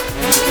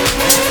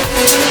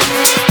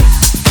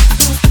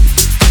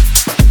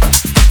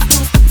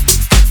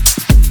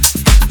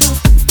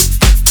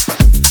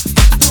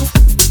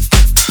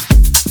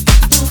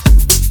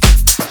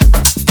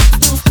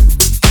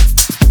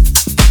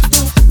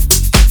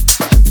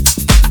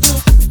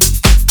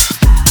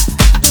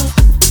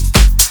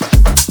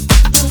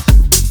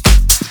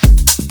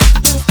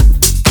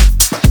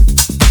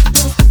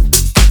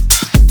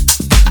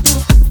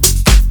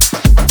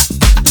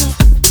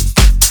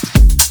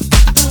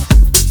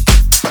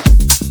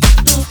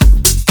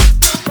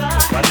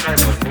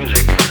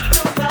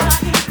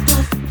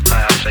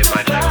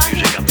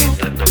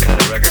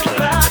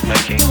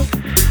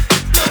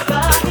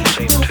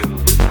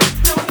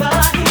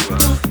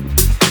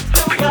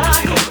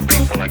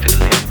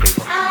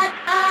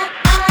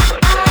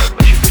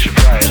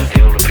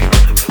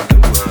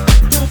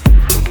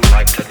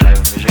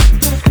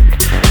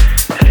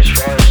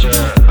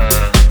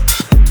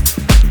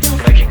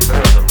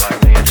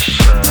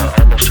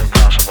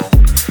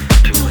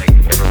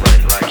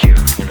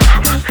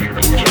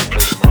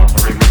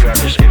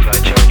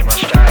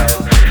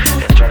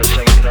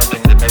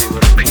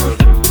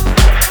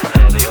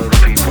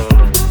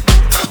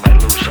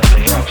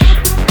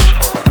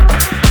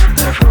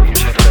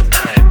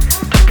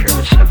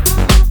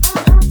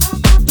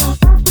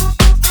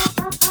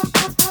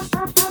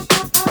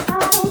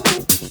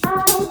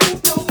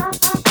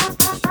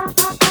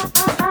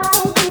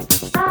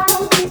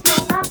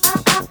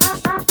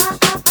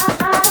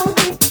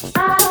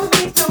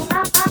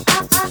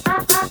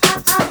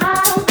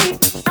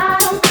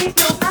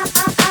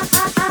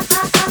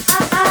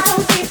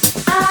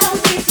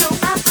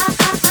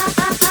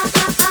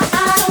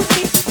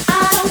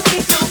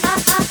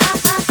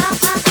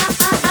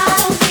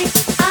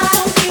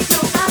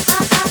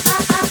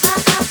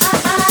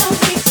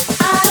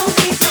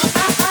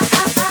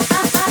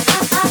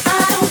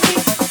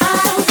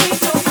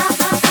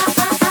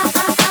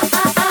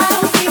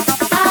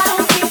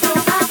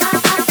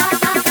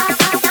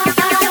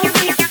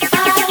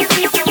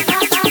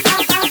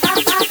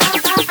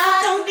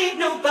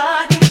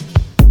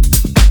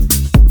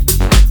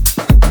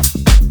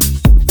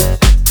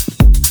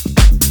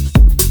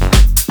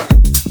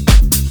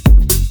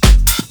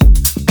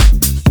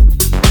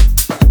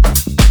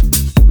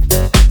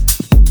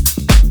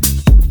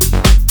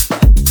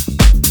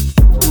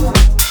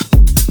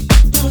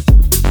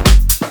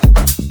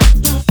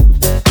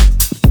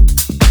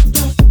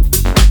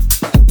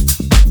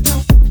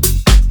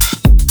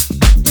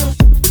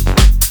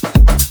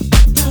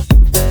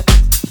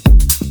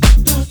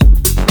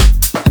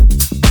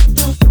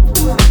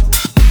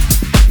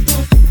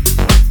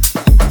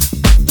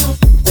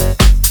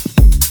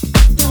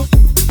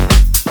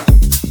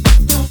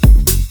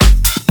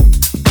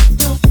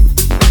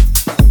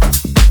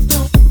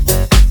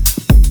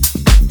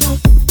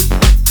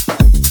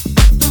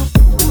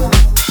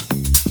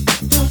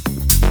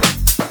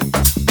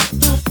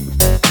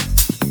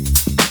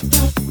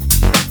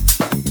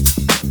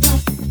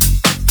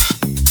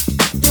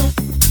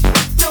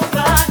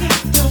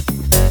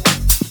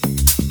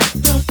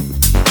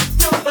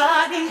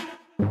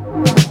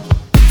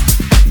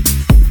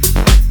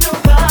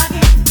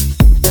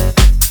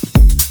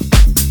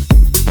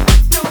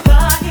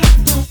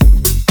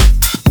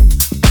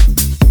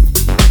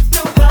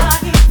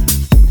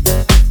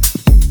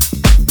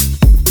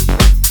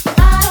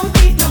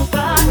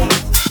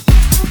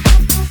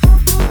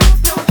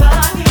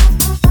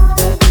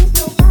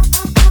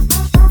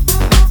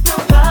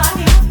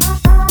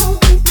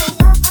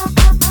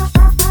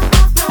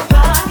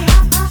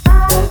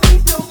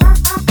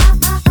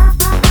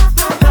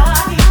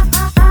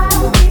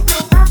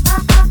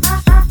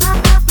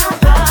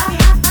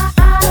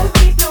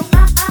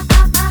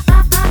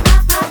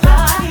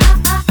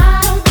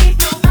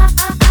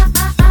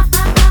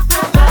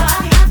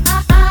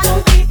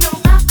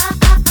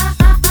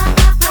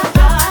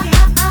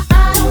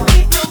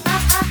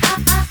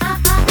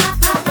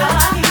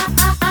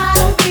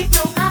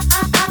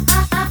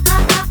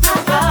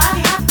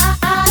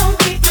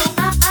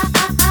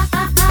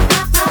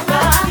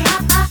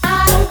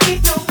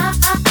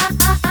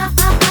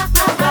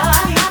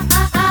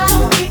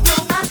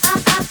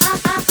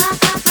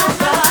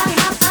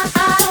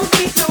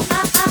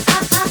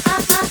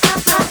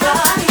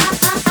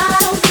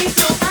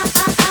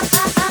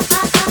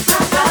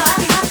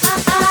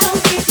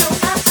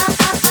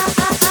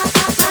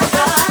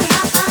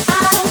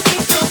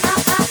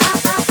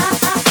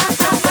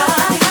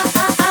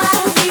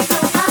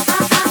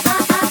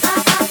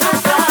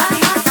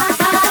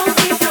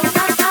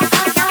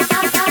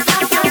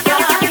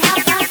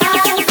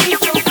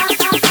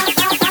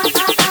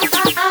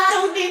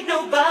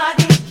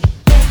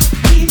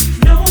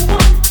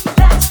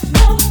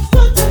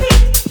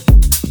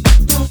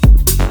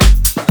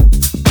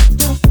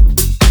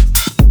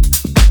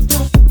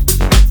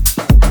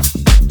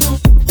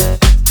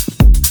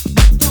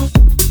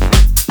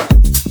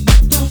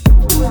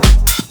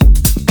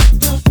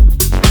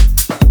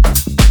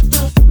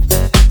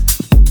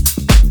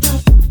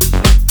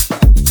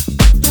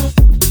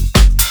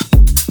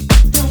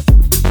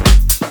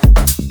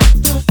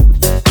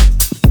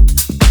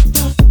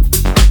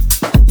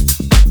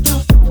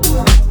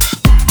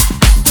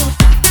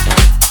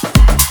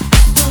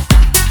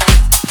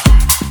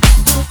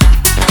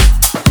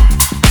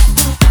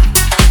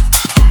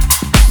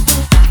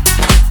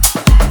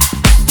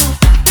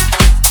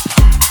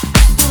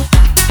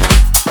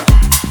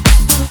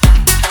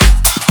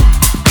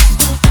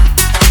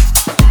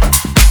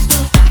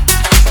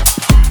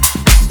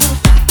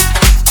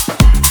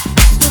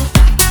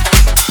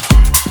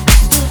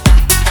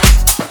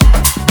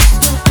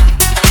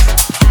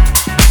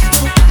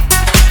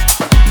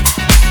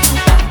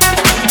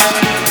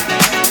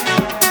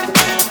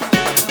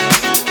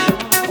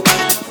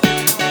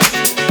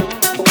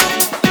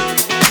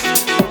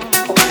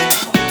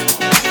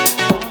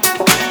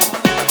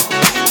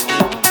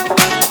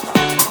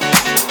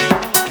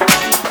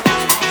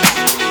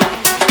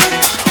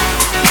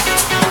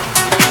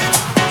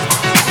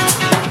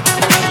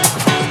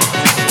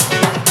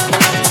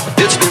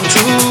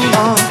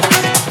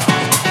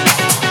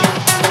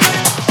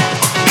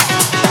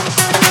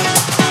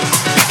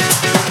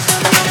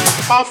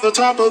 off the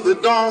top of the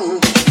dome.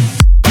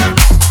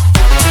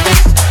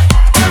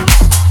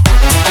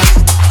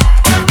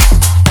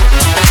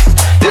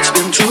 It's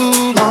been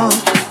too long.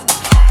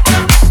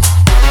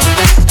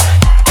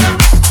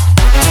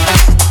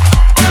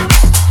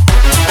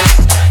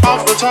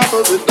 Off the top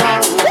of the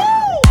dome.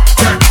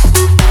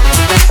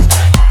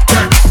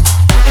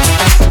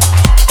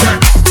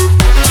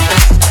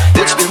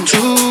 It's been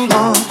too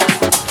long.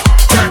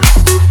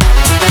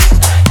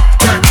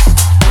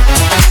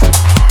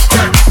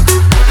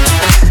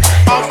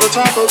 Off the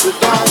top of the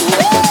dome.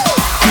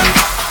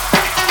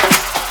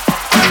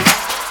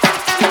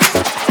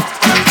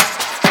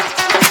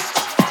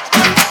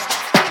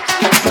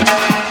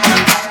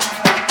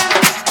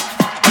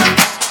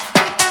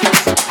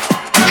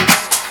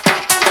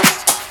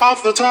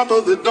 Off the top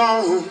of the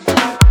dome.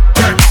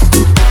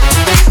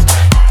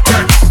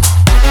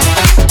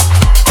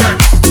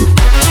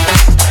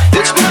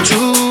 It's been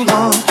too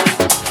long.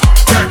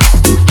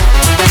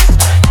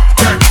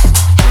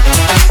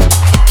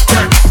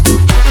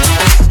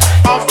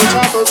 Off the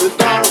top of the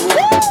dome.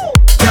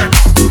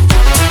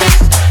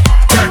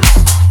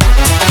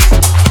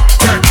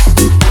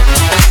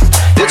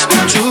 It's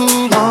been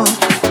too long.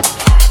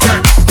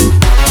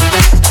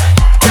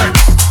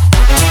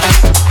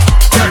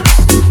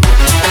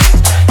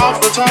 Off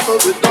the top of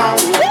the dome.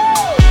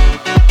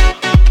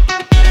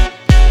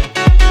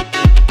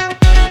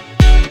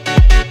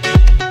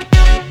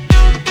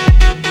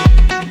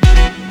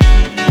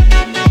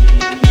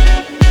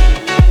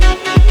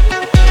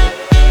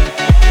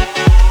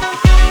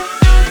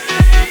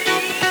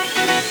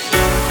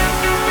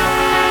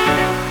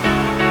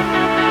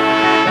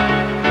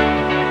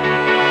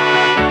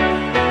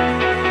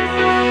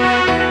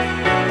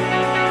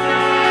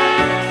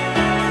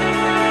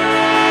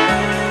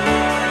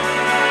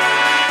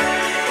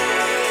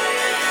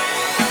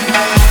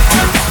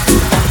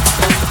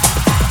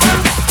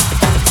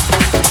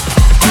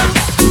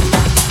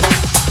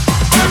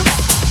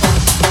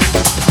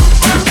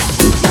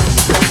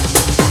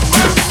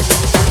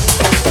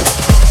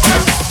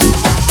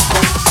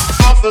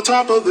 Off the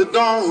top of the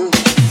dome.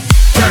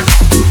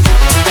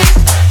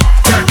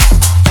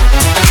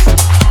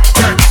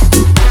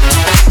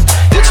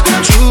 It's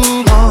been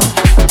too long.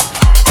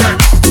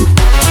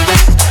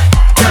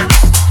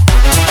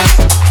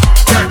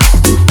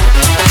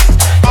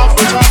 Off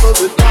the top of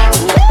the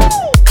dome.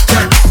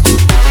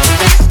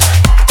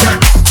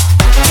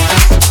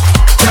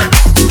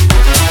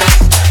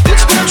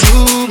 It's been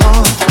too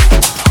long.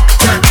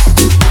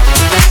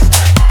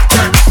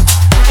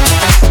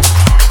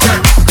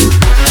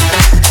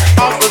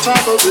 Off the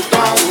top of the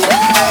dome.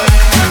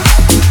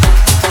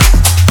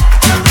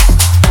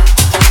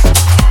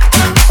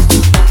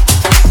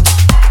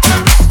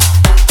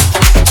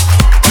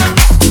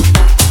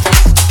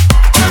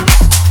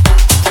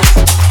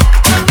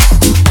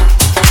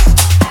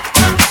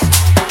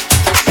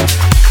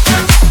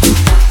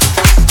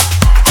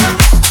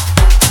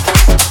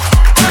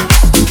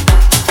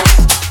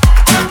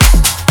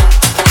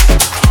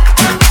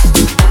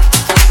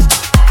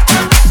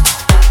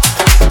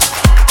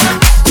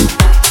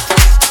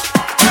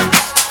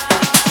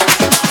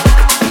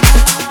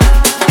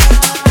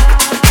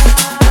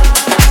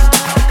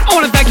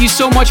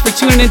 So much for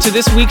tuning into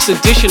this week's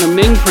edition of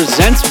Ming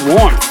Presents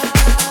Warmth.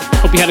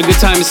 Hope you had a good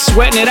time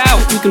sweating it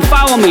out. You can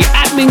follow me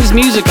at Ming's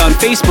Music on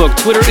Facebook,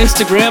 Twitter,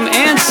 Instagram,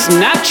 and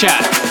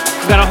Snapchat.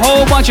 I've got a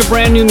whole bunch of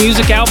brand new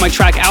music out. My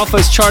track Alpha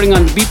is charting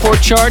on the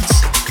Beatport charts.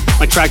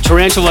 My track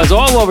Tarantula is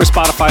all over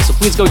Spotify, so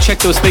please go check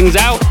those things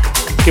out.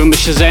 Give them a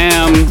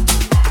Shazam,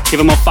 give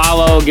them a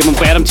follow,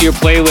 add them to your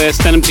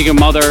playlist, send them to your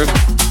mother,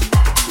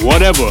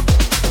 whatever.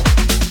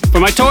 For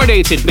my tour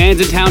dates, hit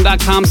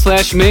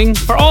bandsintown.com/Ming.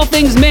 For all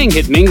things Ming,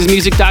 hit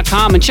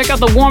mingsmusic.com and check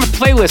out the Warmth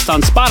playlist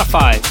on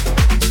Spotify.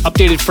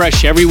 Updated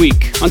fresh every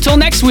week. Until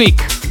next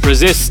week,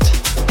 resist.